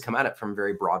always come at it from a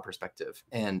very broad perspective.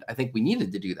 And I think we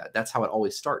needed to do that. That's how it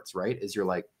always starts, right? Is you're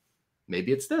like,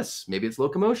 maybe it's this, maybe it's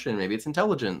locomotion, maybe it's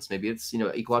intelligence, maybe it's,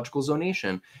 ecological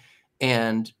zonation.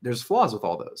 And there's flaws with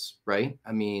all those, right?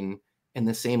 I mean, in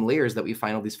the same layers that we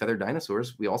find all these feathered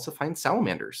dinosaurs, we also find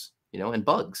salamanders, and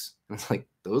bugs. And it's like,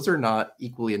 those are not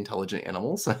equally intelligent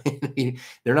animals. I mean,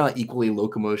 they're not equally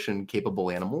locomotion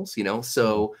capable animals,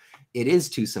 so it is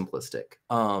too simplistic.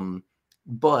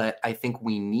 But I think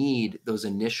we need those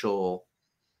initial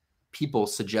people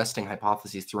suggesting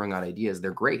hypotheses, throwing out ideas.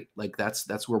 They're great. Like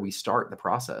that's where we start the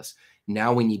process.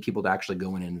 Now we need people to actually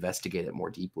go in and investigate it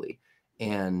more deeply.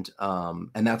 And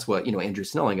that's what, Andrew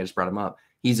Snelling, I just brought him up.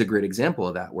 He's a great example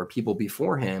of that, where people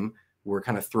before him were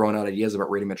kind of throwing out ideas about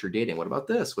radiometric dating. What about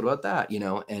this? What about that?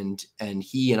 And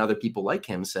he and other people like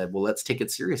him said, well, let's take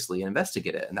it seriously and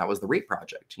investigate it. And that was the RATE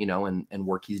project, and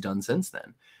work he's done since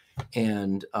then.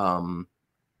 And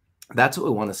that's what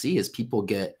we want to see, is people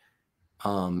get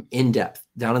in depth,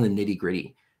 down in the nitty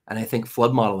gritty. And I think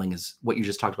flood modeling is what you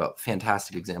just talked about.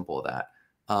 Fantastic example of that.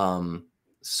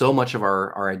 So much of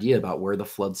our idea about where the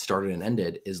flood started and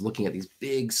ended is looking at these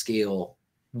big scale,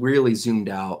 really zoomed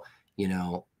out,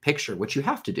 picture, which you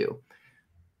have to do.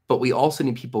 But we also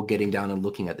need people getting down and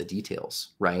looking at the details,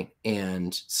 right?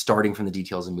 And starting from the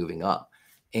details and moving up.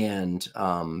 And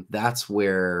that's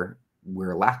where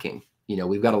we're lacking.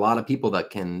 We've got a lot of people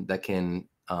that can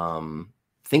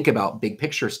think about big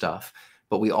picture stuff,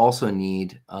 but we also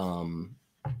need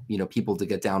people to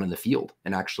get down in the field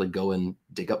and actually go and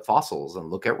dig up fossils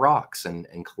and look at rocks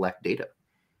and collect data.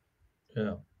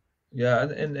 Yeah,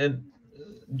 and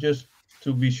just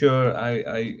to be sure,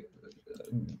 I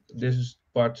this is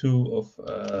part 2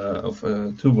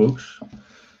 of 2 books.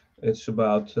 It's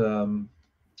about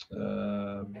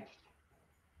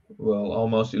well,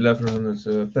 almost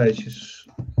 1100 pages.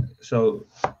 So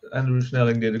Andrew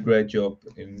Snelling did a great job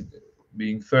in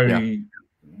being very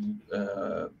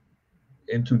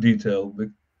into detail. But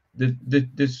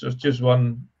this was just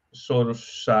one sort of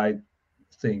side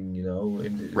thing,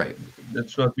 right.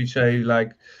 That's what we say,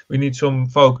 like, we need some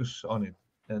focus on it.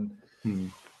 And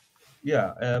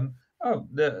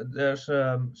there's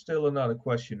still another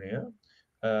question here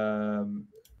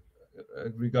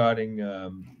regarding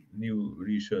new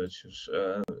researchers.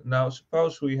 Now,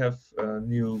 suppose we have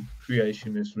new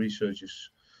creationist researchers.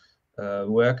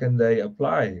 Where can they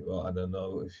apply? Well, I don't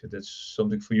know if that's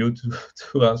something for you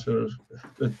to answer.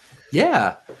 But...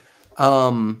 Yeah.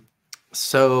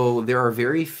 So there are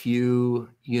very few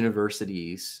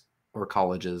universities or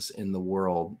colleges in the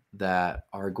world that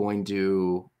are going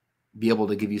to be able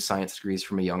to give you science degrees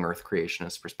from a young Earth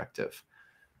creationist perspective.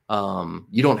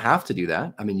 You don't have to do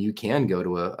that. I mean, you can go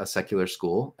to a secular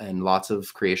school, and lots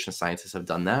of creationist scientists have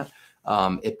done that.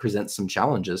 It presents some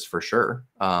challenges for sure.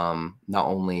 Not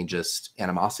only just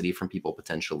animosity from people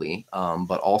potentially,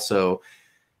 but also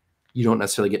you don't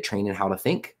necessarily get trained in how to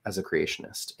think as a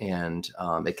creationist, and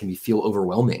it can feel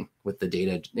overwhelming with the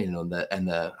data, and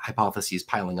the hypotheses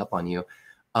piling up on you.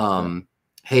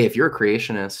 Hey, if you're a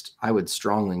creationist, I would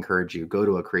strongly encourage you go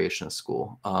to a creationist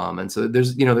school. And so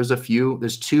there's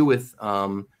two with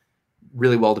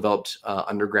really well-developed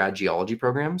undergrad geology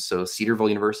programs. So Cedarville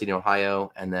University in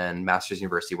Ohio, and then Masters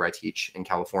University, where I teach in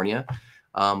California.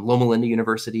 Loma Linda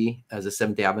University as a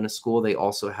Seventh-day Adventist school. They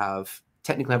also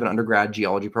technically have an undergrad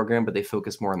geology program, but they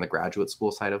focus more on the graduate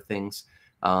school side of things.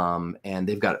 And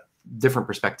they've got different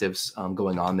perspectives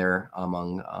going on there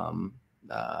among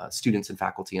students and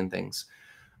faculty and things.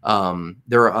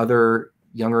 There are other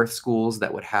young Earth schools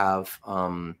that would have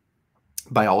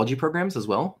biology programs as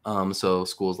well. So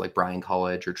schools like Bryan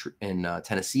College in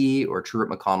Tennessee, or Truett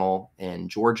McConnell in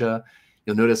Georgia.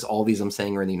 You'll notice all these I'm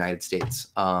saying are in the United States.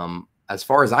 As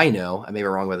far as I know, I may be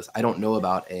wrong about this, I don't know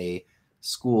about a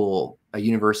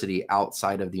university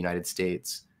outside of the United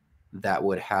States that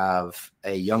would have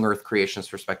a young Earth creationist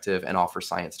perspective and offer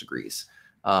science degrees.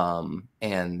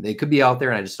 And they could be out there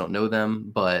and I just don't know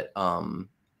them, but in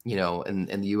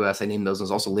the US, I named those.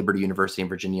 There's also Liberty University in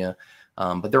Virginia,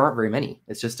 but there aren't very many.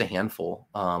 It's just a handful.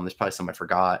 There's probably some I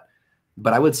forgot,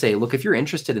 but I would say, look, if you're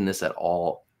interested in this at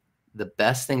all, the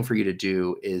best thing for you to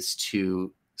do is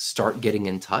to start getting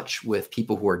in touch with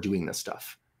people who are doing this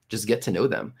stuff. Just get to know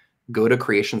them. Go to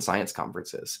creation science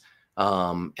conferences.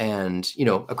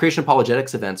 Creation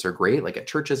apologetics events are great, like at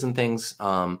churches and things.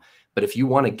 But if you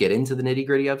want to get into the nitty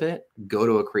gritty of it, go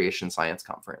to a creation science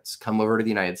conference. Come over to the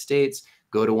United States,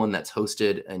 go to one that's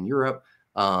hosted in Europe.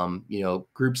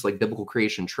 Groups like Biblical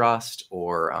Creation Trust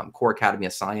or Core Academy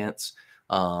of Science,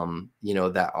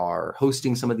 that are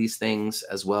hosting some of these things,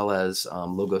 as well as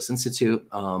Logos Institute,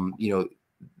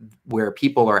 where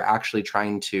people are actually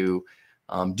trying to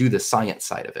do the science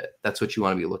side of it. That's what you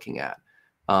want to be looking at,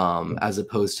 as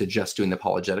opposed to just doing the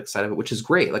apologetic side of it, which is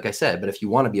great, like I said. But if you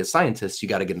want to be a scientist, you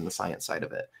got to get in the science side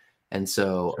of it. And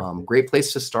so great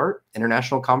place to start,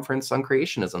 International Conference on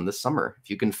Creationism this summer. If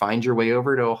you can find your way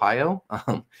over to Ohio,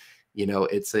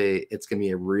 it's going to be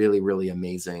a really, really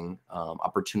amazing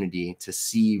opportunity to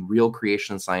see real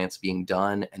creation science being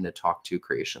done and to talk to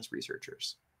creationist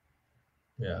researchers.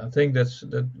 Yeah, I think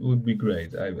that would be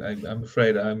great. I'm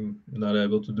afraid I'm not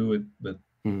able to do it, but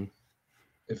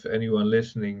if anyone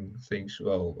listening thinks,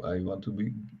 well, I want to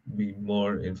be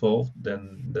more involved,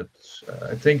 then that's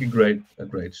I think a great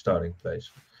starting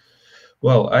place.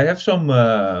 Well, I have some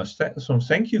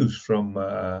thank yous from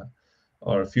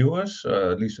our viewers,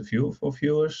 at least a few of our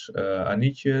viewers.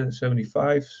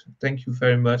 Anitje75, thank you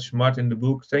very much. Martin de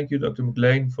Boek, thank you, Dr.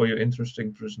 McLain, for your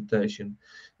interesting presentation.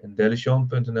 And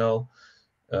Delichon.nl,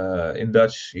 in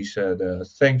Dutch, he said,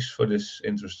 thanks for this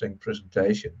interesting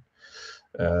presentation.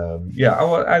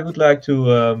 I would like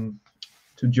to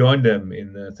join them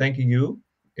in thanking you.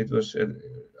 It was,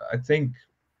 I think,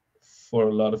 for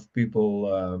a lot of people,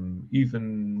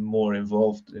 even more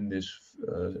involved in this,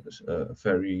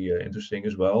 very interesting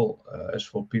as well, as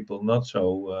for people not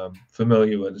so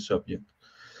familiar with the subject.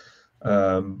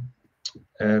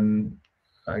 And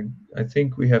I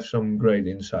think we have some great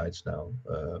insights now,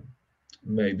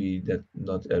 maybe that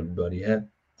not everybody had.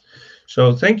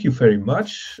 So thank you very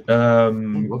much.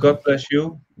 God bless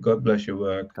you. God bless your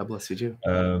work. God bless you too.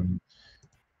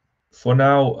 For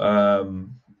now,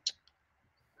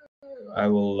 I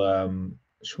will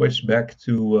switch back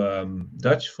to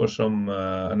Dutch for some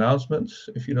announcements,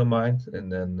 if you don't mind, and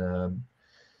then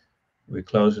we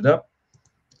close it up.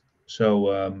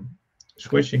 So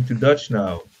switching to Dutch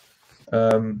now.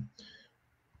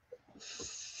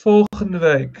 Volgende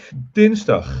week,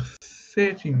 dinsdag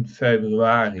 14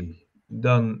 februari,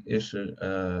 dan is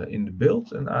er in de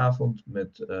beeld een avond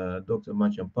met Dr.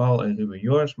 Matjan Paul en Ruben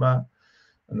Jorisma.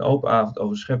 Een open avond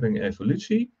over schepping en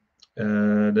evolutie.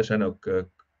 Er zijn ook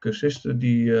cursisten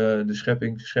die de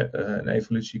schepping en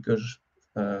evolutiecursus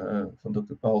van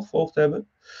Dr. Paul gevolgd hebben.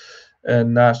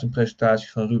 En naast een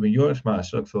presentatie van Ruben Jorisma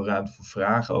is er ook veel ruimte voor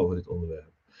vragen over dit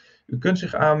onderwerp. U kunt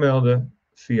zich aanmelden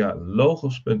via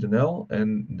logos.nl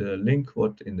en de link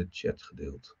wordt in de chat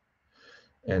gedeeld.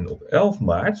 En op 11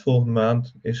 maart, volgende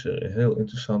maand, is er een heel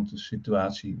interessante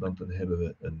situatie, want dan hebben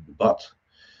we een debat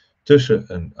tussen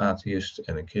een atheïst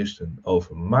en een christen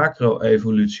over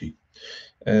macro-evolutie.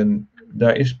 En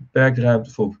daar is beperkt ruimte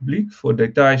voor publiek. Voor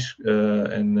details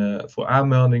en voor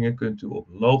aanmeldingen kunt u op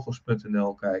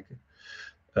logos.nl kijken.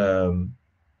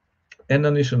 En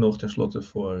dan is er nog tenslotte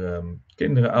voor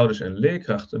kinderen, ouders en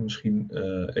leerkrachten misschien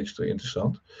extra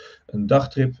interessant. Een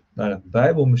dagtrip naar het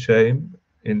Bijbelmuseum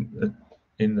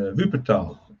in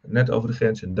Wuppertal, net over de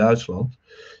grens in Duitsland.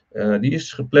 Die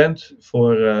is gepland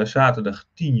voor zaterdag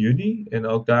 10 juni en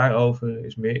ook daarover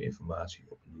is meer informatie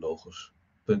op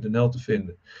logos.nl te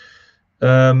vinden.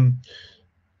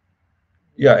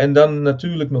 Ja, en dan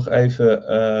natuurlijk nog even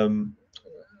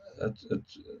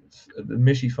de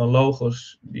missie van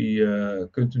Logos, die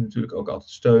kunt u natuurlijk ook altijd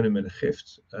steunen met een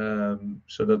gift,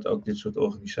 zodat ook dit soort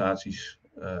organisaties,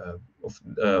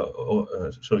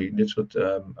 dit soort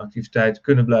activiteiten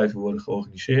kunnen blijven worden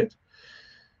georganiseerd.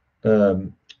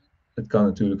 Het kan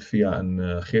natuurlijk via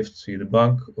een gift via de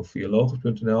bank of via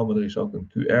logos.nl, maar er is ook een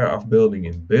QR-afbeelding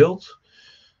in beeld.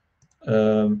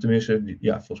 Tenminste,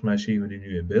 ja, volgens mij zien we die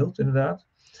nu in beeld inderdaad.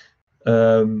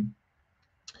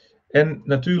 En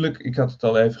natuurlijk, ik had het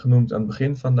al even genoemd aan het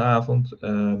begin van de avond,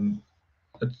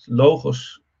 het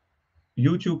Logos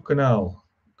YouTube-kanaal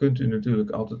kunt u natuurlijk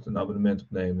altijd een abonnement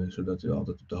opnemen, zodat u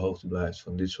altijd op de hoogte blijft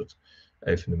van dit soort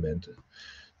evenementen.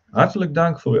 Hartelijk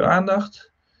dank voor uw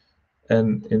aandacht en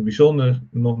in het bijzonder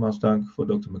nogmaals dank voor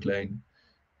Dr. McLain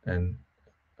en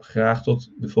graag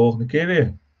tot de volgende keer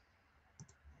weer.